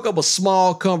struck up a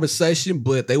small conversation,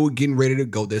 but they were getting ready to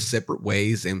go their separate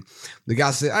ways. And the guy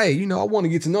said, hey, I want to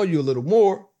get to know you a little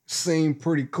more. Seemed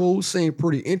pretty cool. Seemed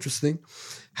pretty interesting.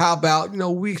 How about,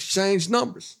 we exchange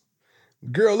numbers?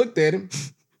 Girl looked at him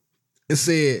and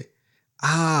said,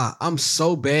 I'm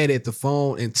so bad at the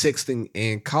phone and texting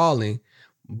and calling,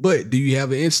 but do you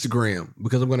have an Instagram?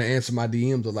 Because I'm going to answer my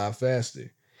DMs a lot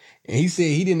faster. And he said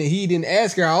he didn't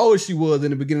ask her how old she was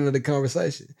in the beginning of the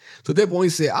conversation. So at that point he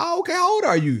said, okay, how old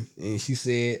are you? And she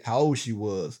said how old she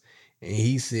was. And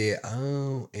he said,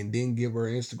 and didn't give her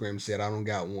Instagram and said, I don't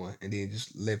got one. And then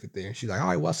just left it there. And she's like, all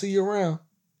right, well, I'll see you around.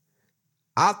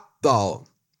 I thought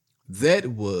that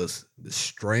was the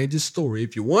strangest story.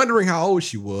 If you're wondering how old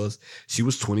she was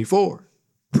 24.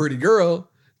 Pretty girl,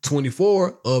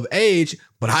 24 of age,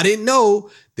 but I didn't know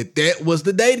that was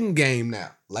the dating game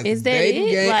now. Like, Is the that dating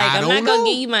it? game, Like, I I'm don't not know. going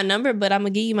to give you my number, but I'm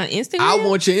going to give you my Instagram? I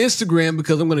want your Instagram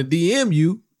because I'm going to DM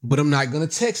you, but I'm not going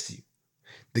to text you.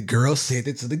 The girl said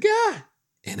it to the guy.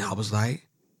 And I was like,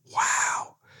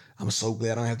 wow, I'm so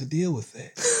glad I don't have to deal with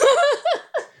that.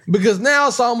 Because now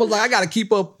it's almost like I got to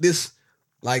keep up this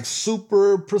like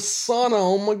super persona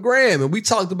on my gram. And we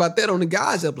talked about that on the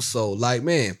guys episode. Like,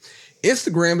 man,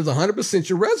 Instagram is 100%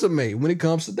 your resume when it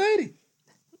comes to dating.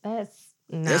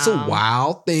 That's a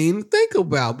wild thing to think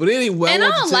about. But anyway, and I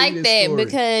don't like that story.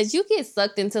 because you get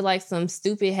sucked into like some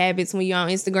stupid habits when you're on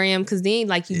Instagram. Because then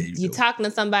like you talking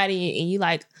to somebody and you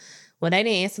like, well, they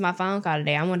didn't answer my phone call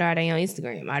today. I wonder, are they on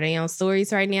Instagram? Are they on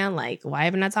stories right now? Like, why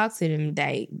haven't I talked to them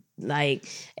today? Like,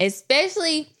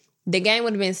 especially the game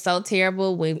would have been so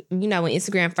terrible when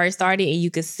Instagram first started and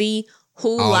you could see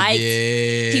who liked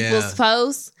people's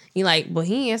posts. You're like, well,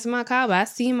 he ain't answered my call, but I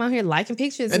see him out here liking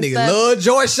pictures. That and nigga stuff. love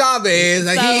Joy Chavez.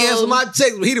 Like, he answered my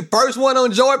text. He the first one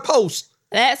on Joy post.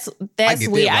 That's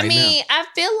weird. I mean, I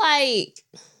feel like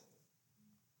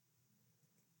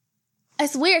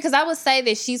it's weird because I would say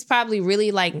that she's probably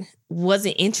really like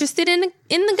wasn't interested in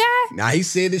the guy. Now he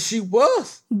said that she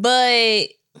was, but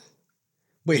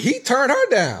he turned her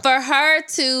down. For her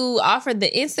to offer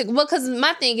the Instagram, because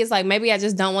my thing is like, maybe I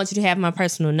just don't want you to have my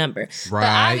personal number. Right,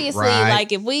 but obviously,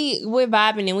 like if we're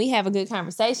vibing and we have a good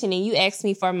conversation and you ask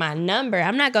me for my number,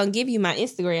 I'm not going to give you my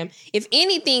Instagram. If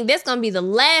anything, that's going to be the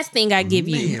last thing I give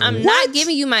you. I'm not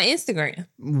giving you my Instagram.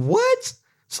 What?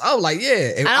 So I was like,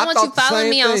 yeah. I don't want you following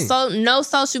me on no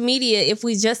social media if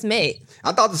we just met.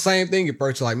 I thought the same thing at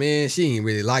first. Like, man, she ain't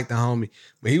really like the homie.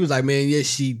 But he was like, man, yes,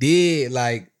 she did.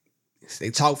 Like, they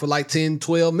talked for like 10,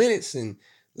 12 minutes and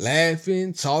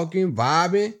laughing, talking,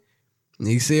 vibing. And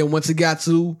he said once it got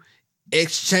to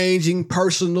exchanging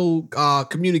personal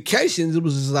communications, it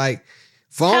was just like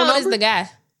phone number. How old is the guy?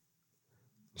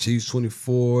 She's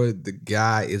 24. The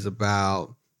guy is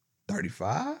about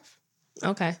 35.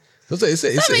 Okay. So it's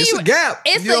a gap.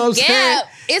 It's you know a gap.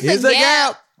 It's a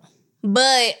gap.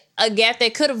 But a gap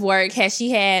that could have worked had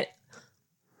she had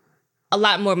a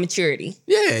lot more maturity.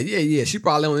 Yeah. She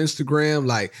probably on Instagram,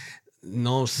 like, you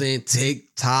know what I'm saying,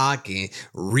 TikTok and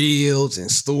reels and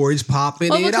stories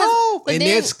popping it off. And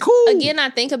that's cool. Again, I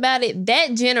think about it,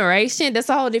 that generation, that's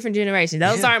a whole different generation.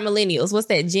 Those aren't millennials. What's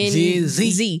that? Gen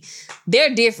Z.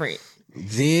 They're different.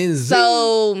 Gen Z.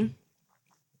 So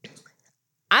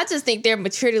I just think their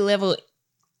maturity level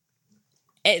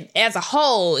as a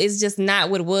whole is just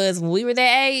not what it was when we were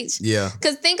that age. Yeah.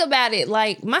 Because think about it,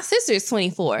 like my sister is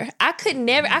 24. I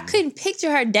couldn't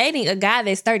picture her dating a guy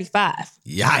that's 35.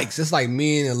 Yikes. It's like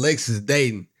me and Alexis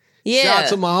dating. Yeah. Shout out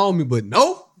to my homie, but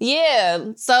nope.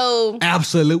 Yeah. So.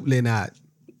 Absolutely not.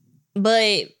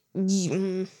 But, well,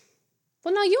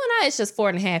 no, you and I, it's just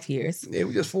 4.5 years. Yeah,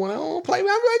 we just 4. I don't play.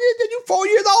 You 4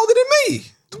 years older than me.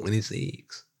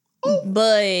 26.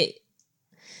 But,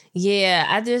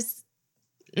 yeah,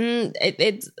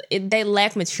 They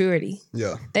lack maturity.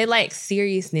 Yeah. They lack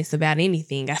seriousness about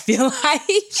anything, I feel like.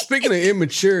 Speaking of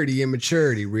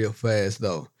immaturity real fast,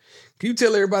 though. Can you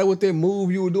tell everybody what that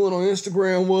move you were doing on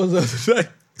Instagram was the other day?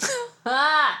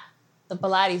 The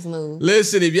Pilates move.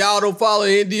 Listen, if y'all don't follow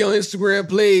Indy on Instagram,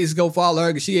 please go follow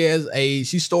her. Cause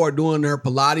she started doing her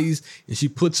Pilates and she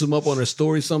puts them up on her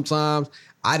story sometimes.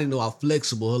 I didn't know how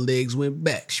flexible her legs went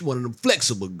back. She one of them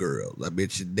flexible girls. I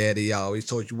bet your daddy always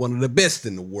told you one of the best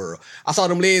in the world. I saw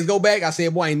them legs go back. I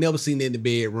said, boy, I ain't never seen that in the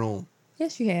bedroom.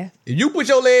 Yes, you have. If you put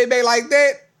your leg back like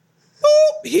that,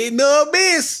 boop, hitting the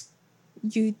abyss.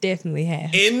 You definitely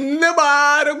have. In the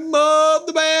bottom of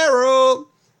the barrel.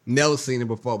 Never seen it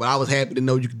before, but I was happy to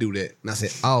know you could do that. And I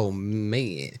said, oh,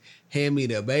 man, hand me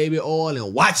the baby oil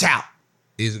and watch out.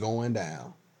 It's going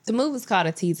down. The move is called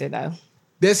a teaser, though.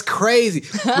 That's crazy.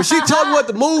 When she told me what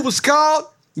the move was called,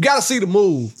 you got to see the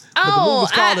move. But the move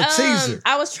was called a teaser.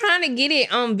 I was trying to get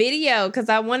it on video because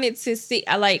I wanted to see,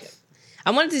 I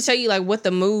wanted to show you like what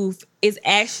the move is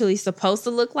actually supposed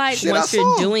to look like once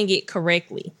you're doing it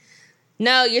correctly.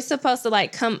 No, you're supposed to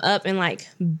like come up and like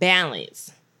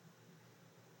balance.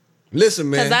 Listen,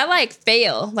 man. Because I like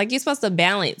fail. Like you're supposed to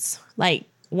balance like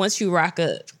once you rock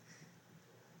up.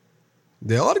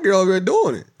 The other girl over there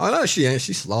doing it. Oh, no, she ain't.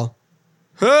 She's slow.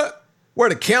 Huh? Where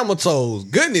the camel toes?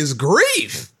 Goodness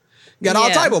grief. Got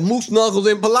all type of moose knuckles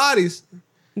in Pilates.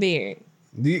 Beard.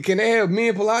 Can they have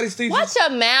men Pilates teachers? Watch your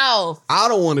mouth. I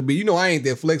don't want to be. You know I ain't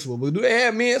that flexible. But do they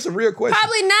have men? That's a real question.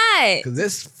 Probably not. Because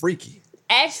that's freaky.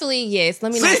 Actually, yes.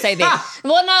 Let me not say that.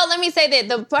 Well, no, let me say that.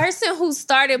 The person who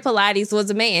started Pilates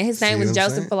was a man. His name was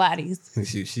Joseph Pilates.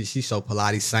 She's so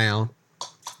Pilates sound.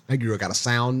 That girl got a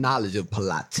sound knowledge of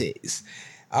Pilates.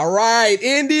 All right,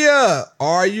 India,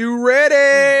 are you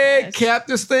ready? Yes. Cap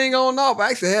this thing on off. I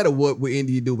actually had a what would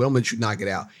India do, but I'm going to let you knock it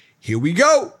out. Here we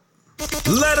go.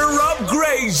 Let her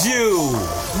upgrade you.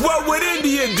 What would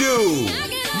India do?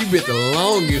 You bit the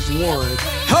longest one.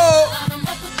 Ho!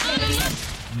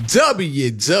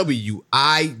 WWID.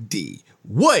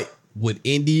 What would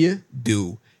India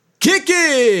do? Kick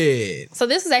it! So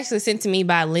this was actually sent to me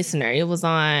by a listener. It was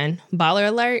on Baller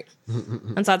Alert.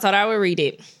 And so I thought I would read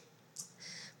it.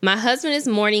 My husband is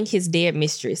mourning his dead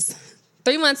mistress.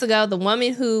 3 months ago, the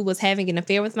woman who was having an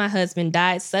affair with my husband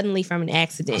died suddenly from an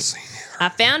accident. I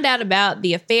found out about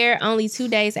the affair only 2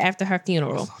 days after her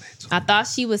funeral. I thought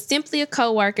she was simply a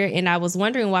coworker, and I was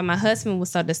wondering why my husband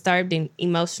was so disturbed and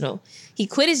emotional. He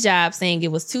quit his job, saying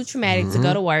it was too traumatic to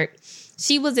go to work.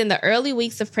 She was in the early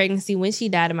weeks of pregnancy when she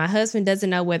died, and my husband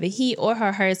doesn't know whether he or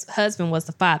her husband was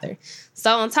the father.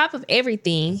 So on top of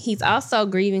everything, he's also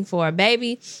grieving for a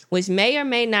baby, which may or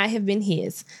may not have been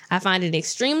his. I find it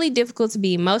extremely difficult to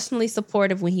be emotionally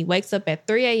supportive when he wakes up at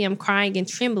 3 a.m. crying and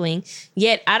trembling,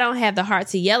 yet I don't have the heart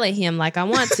to yell at him like I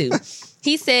want to.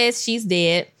 He says she's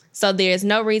dead, so there's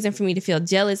no reason for me to feel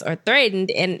jealous or threatened,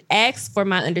 and asks for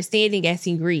my understanding as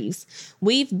he grieves.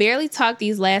 We've barely talked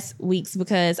these last weeks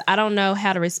because I don't know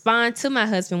how to respond to my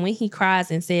husband when he cries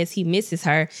and says he misses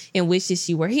her and wishes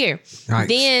she were here. Nice.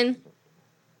 Then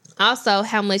also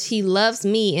how much he loves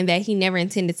me and that he never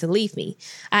intended to leave me.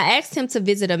 I asked him to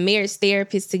visit a marriage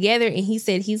therapist together, and he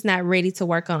said he's not ready to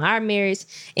work on our marriage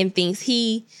and thinks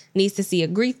he needs to see a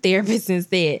grief therapist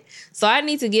instead. So do I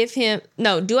need to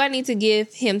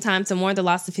give him time to mourn the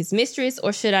loss of his mistress,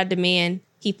 or should I demand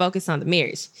he focus on the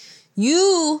marriage?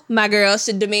 You, my girl,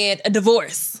 should demand a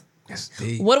divorce. Yes,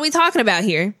 what are we talking about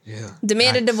here? Yeah.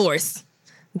 Demand a divorce.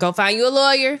 Go find you a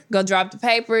lawyer. Go drop the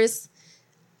papers.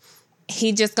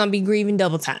 He just gonna be grieving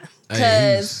double time.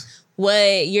 Because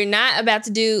what you're not about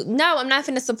to do, no, I'm not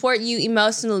finna support you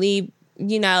emotionally.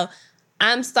 You know,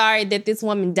 I'm sorry that this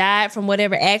woman died from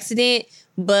whatever accident,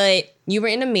 but you were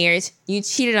in a marriage, you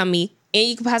cheated on me, and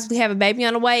you could possibly have a baby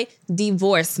on the way.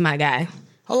 Divorce, my guy.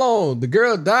 Hold on, the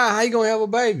girl died. How you gonna have a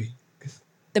baby?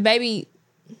 The baby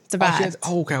survived.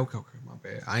 Okay. My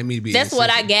bad. I didn't mean to be. That's what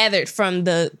I gathered from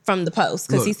the post,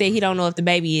 because he said he don't know if the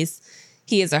baby is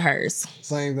his or hers.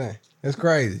 Same thing. That's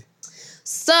crazy.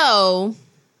 So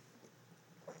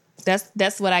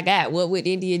that's what I got. What would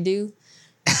India do?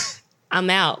 I'm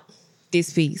out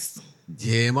this piece.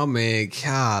 Yeah, my man,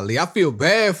 golly. I feel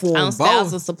bad for him. On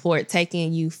spousal support,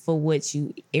 taking you for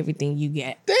everything you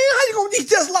get. Damn, how you gonna? He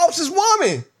just lost his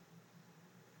woman.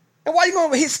 And why you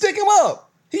gonna stick him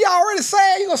up? He already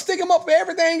sad. You gonna stick him up for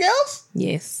everything else?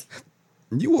 Yes.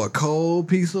 You a cold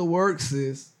piece of work,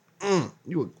 sis.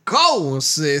 You a cold one,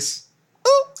 sis.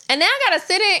 And now I gotta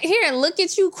sit in here and look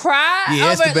at you cry.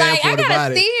 Yeah, that's the bad part I gotta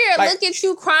about sit it. here and look at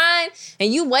you crying,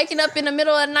 and you waking up in the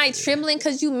middle of the night trembling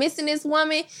because you missing this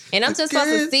woman, and I'm just supposed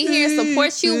to sit here and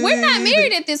support you. We're not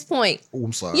married at this point. Oh,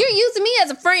 I'm sorry. You're using me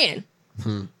as a friend.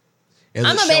 As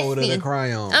I'm a a shoulder bestie. to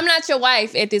cry on. I'm not your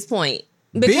wife at this point.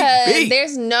 Because Big.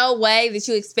 there's no way that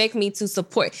you expect me to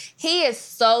support. He is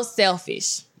so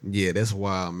selfish. Yeah, that's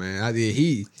wild, man.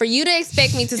 For you to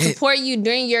expect me to support you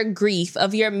during your grief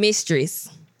of your mistress,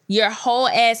 your whole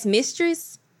ass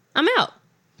mistress, I'm out.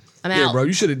 I'm Yeah, out. bro,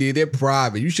 you should have did that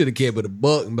private. You should have kept it a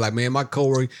buck and be like, man, my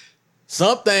coworker,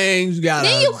 some things you gotta.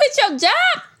 Then you quit your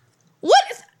job? What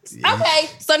is... Okay,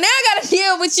 so now I gotta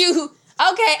deal with you. Okay,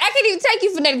 I can't even take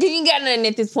you for nothing because you ain't got nothing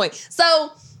at this point.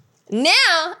 So...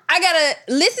 now, I gotta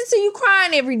listen to you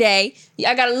crying every day.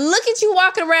 I gotta look at you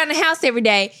walking around the house every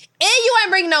day. And you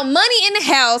ain't bringing no money in the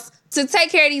house to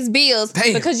take care of these bills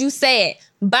because you said,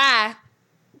 bye,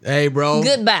 Hey, bro.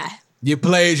 goodbye. You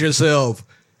played yourself.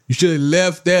 You should have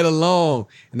left that alone.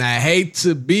 And I hate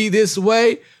to be this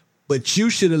way, but you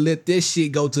should have let this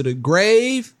shit go to the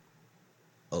grave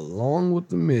along with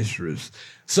the mistress.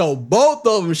 So both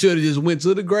of them should have just went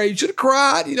to the grave. You should have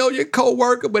cried, your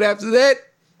co-worker. But after that,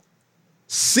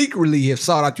 secretly have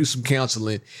sought out you some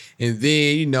counseling and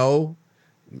then,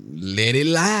 let it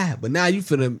lie. But now you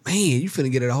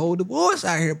finna get a whole divorce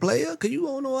out here, player, because you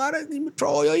don't know how to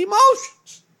control your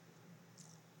emotions.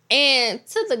 And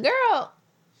to the girl,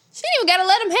 she didn't even gotta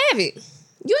let him have it.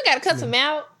 You ain't gotta cuss him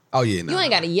out. Oh, yeah, no. You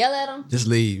ain't gotta yell at him. Just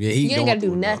leave. Yeah, You ain't gotta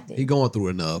do nothing. He going through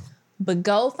enough. But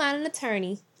go find an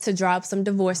attorney to draw up some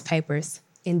divorce papers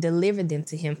and deliver them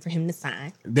to him for him to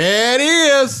sign. There it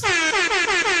is.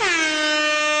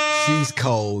 She's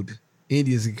cold.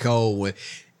 India's a cold one.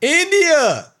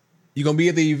 India, you gonna be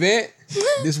at the event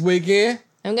this weekend?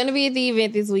 I'm gonna be at the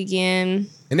event this weekend.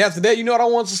 And after that, you know what I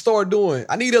want to start doing?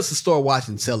 I need us to start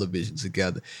watching television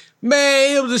together.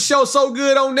 Man, it was a show so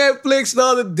good on Netflix the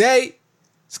other day.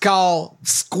 It's called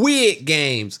Squid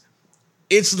Games.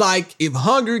 It's like if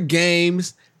Hunger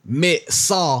Games met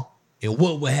Saw and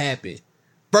what would happen.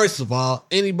 First of all,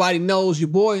 anybody knows your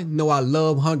boy know I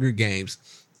love Hunger Games.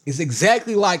 It's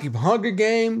exactly like if Hunger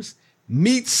Games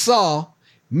meets Saw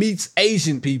meets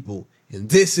Asian people. And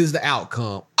this is the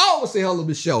outcome. Oh, it's a hell of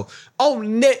a show.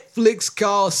 On Netflix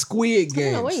called Squid Games. I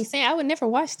don't know what you saying. I would never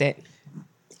watch that.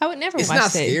 I would never watch that. It's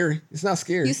not scary. It's not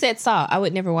scary. You said Saw. I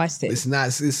would never watch that. It's not.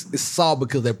 It's Saw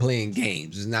because they're playing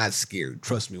games. It's not scary.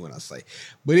 Trust me when I say.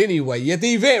 But anyway, you at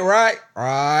the event, right?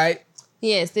 Right.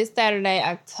 Yes, this Saturday,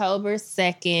 October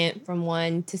 2nd from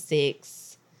 1 to 6.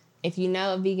 If you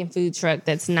know a vegan food truck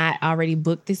that's not already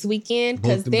booked this weekend,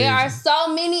 because there are so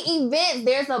many events.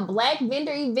 There's a black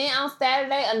vendor event on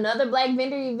Saturday, another black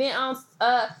vendor event on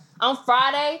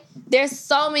Friday. There's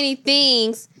so many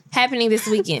things happening this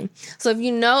weekend. So if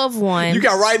you know of one, You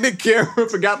got right in the camera,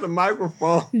 forgot the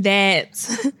microphone. that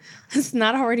it's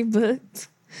not already booked.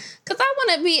 Because I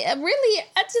want to be I do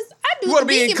You wanna the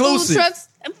be vegan food inclusive. trucks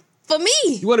for me.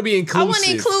 You want to be inclusive. I want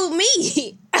to include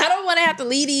me. I don't want to have to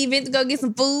leave the event to go get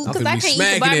some food because I be can't eat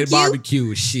the smacking barbecue. that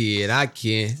barbecue. Shit, I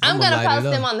can't. I'm gonna light post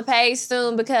it them up. on the page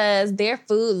soon because their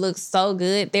food looks so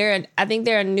good. I think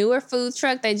they're a newer food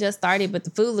truck. They just started, but the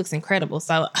food looks incredible.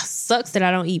 So it sucks that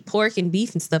I don't eat pork and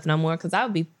beef and stuff no more because I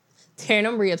would be tearing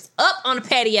them ribs up on the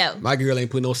patio. My girl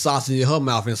ain't put no sausage in her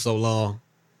mouth in so long.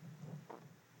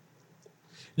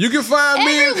 You can find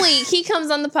me. Every week he comes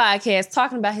on the podcast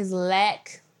talking about his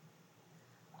lack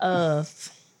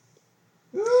of.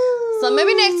 So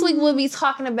maybe next week we'll be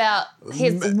talking about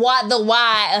the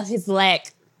why of his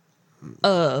lack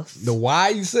of. The why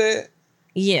you said?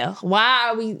 Yeah. Why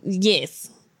are we? Yes.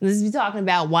 Let's be talking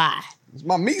about why. Is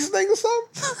my meat stink or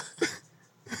something?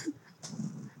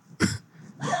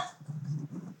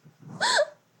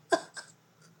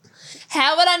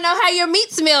 How would I know how your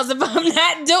meat smells if I'm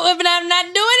not doing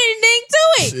anything to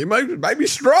it? It might be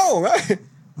strong. Right?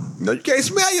 No, you can't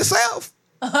smell yourself.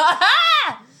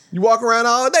 You walk around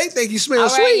all day, think you smell All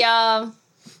sweet. right, y'all.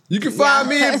 You can find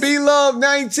me at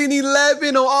BLove1911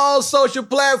 on all social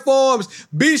platforms.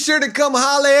 Be sure to come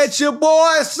holler at your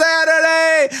boy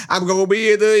Saturday. I'm going to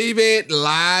be at the event,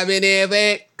 live in the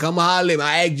event. Come holler at me.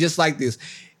 I act just like this.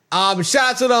 Shout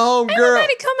out to the homegirl.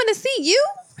 Everybody coming to see you?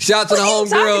 Shout out to the What are you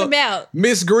talking homegirl, about?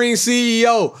 Miss Green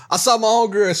CEO. I saw my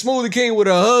homegirl, Smoothie King, with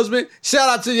her husband. Shout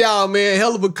out to y'all, man.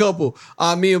 Hell of a couple.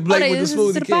 Me and Blake they with the listen to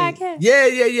Smoothie the King. podcast?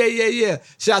 Yeah.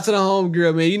 Shout out to the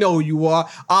homegirl, man. You know who you are.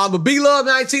 But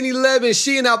BLove1911,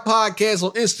 She and Our Podcast on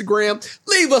Instagram.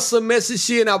 Leave us a message,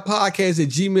 She and Our Podcast at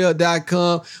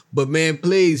gmail.com. But man,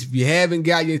 please, if you haven't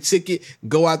got your ticket,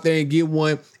 go out there and get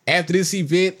one. After this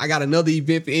event, I got another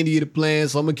event for India to plan,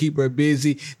 so I'm going to keep her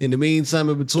busy. In the meantime,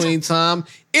 in between time,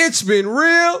 it's been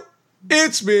real.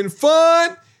 It's been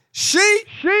fun.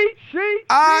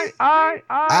 I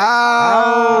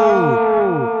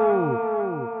out.